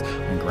trainings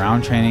and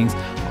ground trainings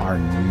are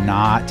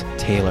not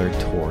tailored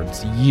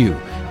towards you.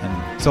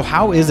 And so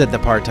how is it the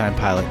part-time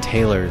pilot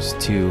tailors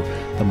to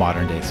the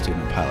modern day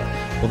student pilot?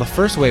 Well, the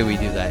first way we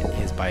do that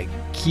is by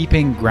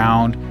keeping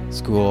ground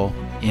school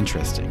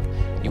interesting.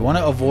 You want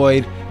to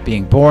avoid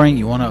being boring.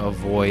 You want to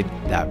avoid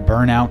that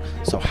burnout.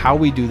 So how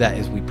we do that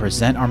is we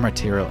present our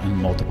material in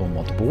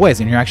multiple ways.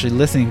 And you're actually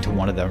listening to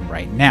one of them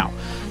right now.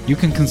 You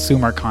can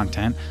consume our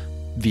content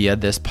via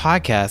this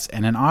podcast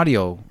and an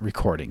audio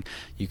recording.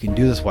 You can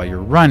do this while you're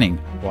running,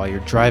 while you're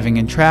driving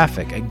in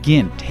traffic.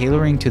 Again,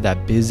 tailoring to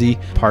that busy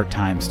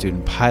part-time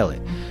student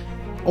pilot.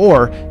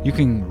 Or you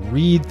can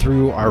read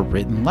through our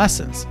written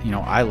lessons.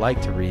 I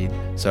like to read,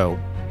 so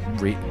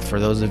for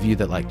those of you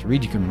that like to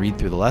read, you can read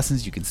through the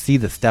lessons. You can see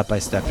the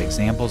step-by-step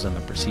examples and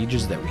the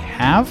procedures that we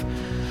have.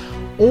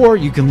 Or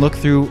you can look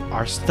through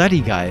our study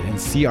guide and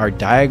see our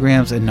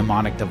diagrams and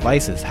mnemonic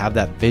devices, have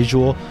that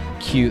visual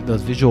cue,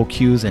 those visual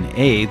cues and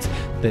aids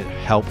that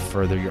help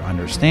further your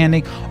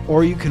understanding.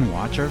 Or you can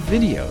watch our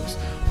videos.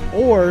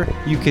 Or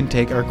you can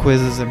take our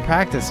quizzes and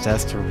practice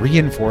tests to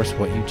reinforce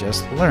what you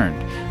just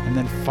learned. And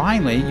then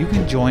finally, you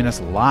can join us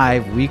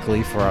live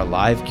weekly for our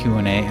live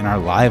Q&A and our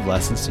live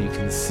lessons so you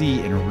can see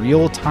in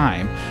real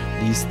time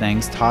these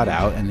things taught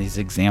out and these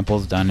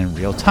examples done in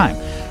real time.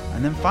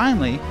 And then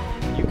finally,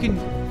 you can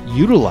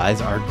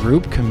utilize our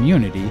group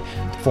community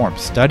to form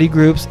study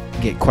groups,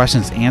 get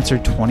questions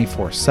answered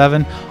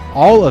 24/7.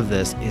 All of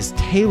this is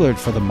tailored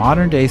for the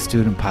modern day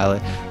student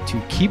pilot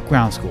to keep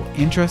ground school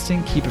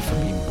interesting, keep it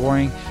from being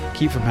boring,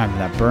 keep from having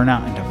that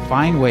burnout, and to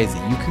find ways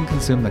that you can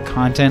consume the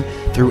content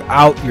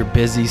throughout your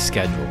busy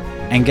schedule.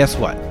 And guess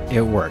what?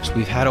 It works.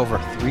 We've had over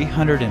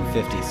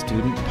 350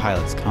 student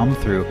pilots come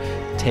through,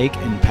 take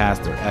and pass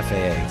their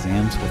FAA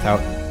exams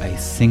without a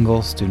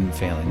single student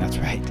failing. That's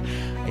right.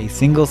 A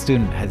single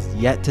student has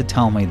yet to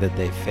tell me that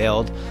they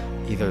failed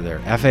either their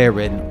FAA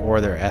written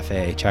or their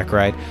FAA check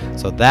ride.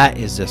 So that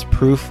is just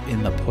proof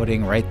in the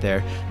pudding right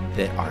there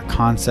that our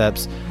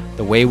concepts,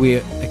 the way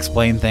we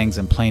explain things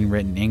in plain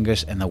written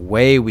English, and the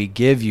way we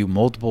give you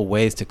multiple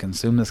ways to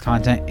consume this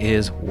content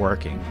is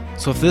working.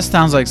 So if this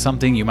sounds like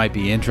something you might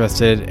be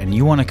interested and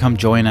you want to come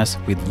join us,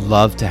 we'd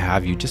love to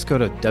have you. Just go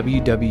to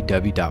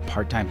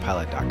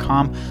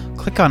www.parttimepilot.com,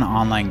 click on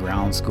Online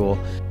Ground School,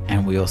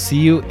 and we'll see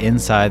you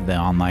inside the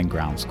Online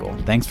Ground School.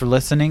 Thanks for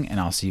listening, and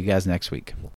I'll see you guys next week.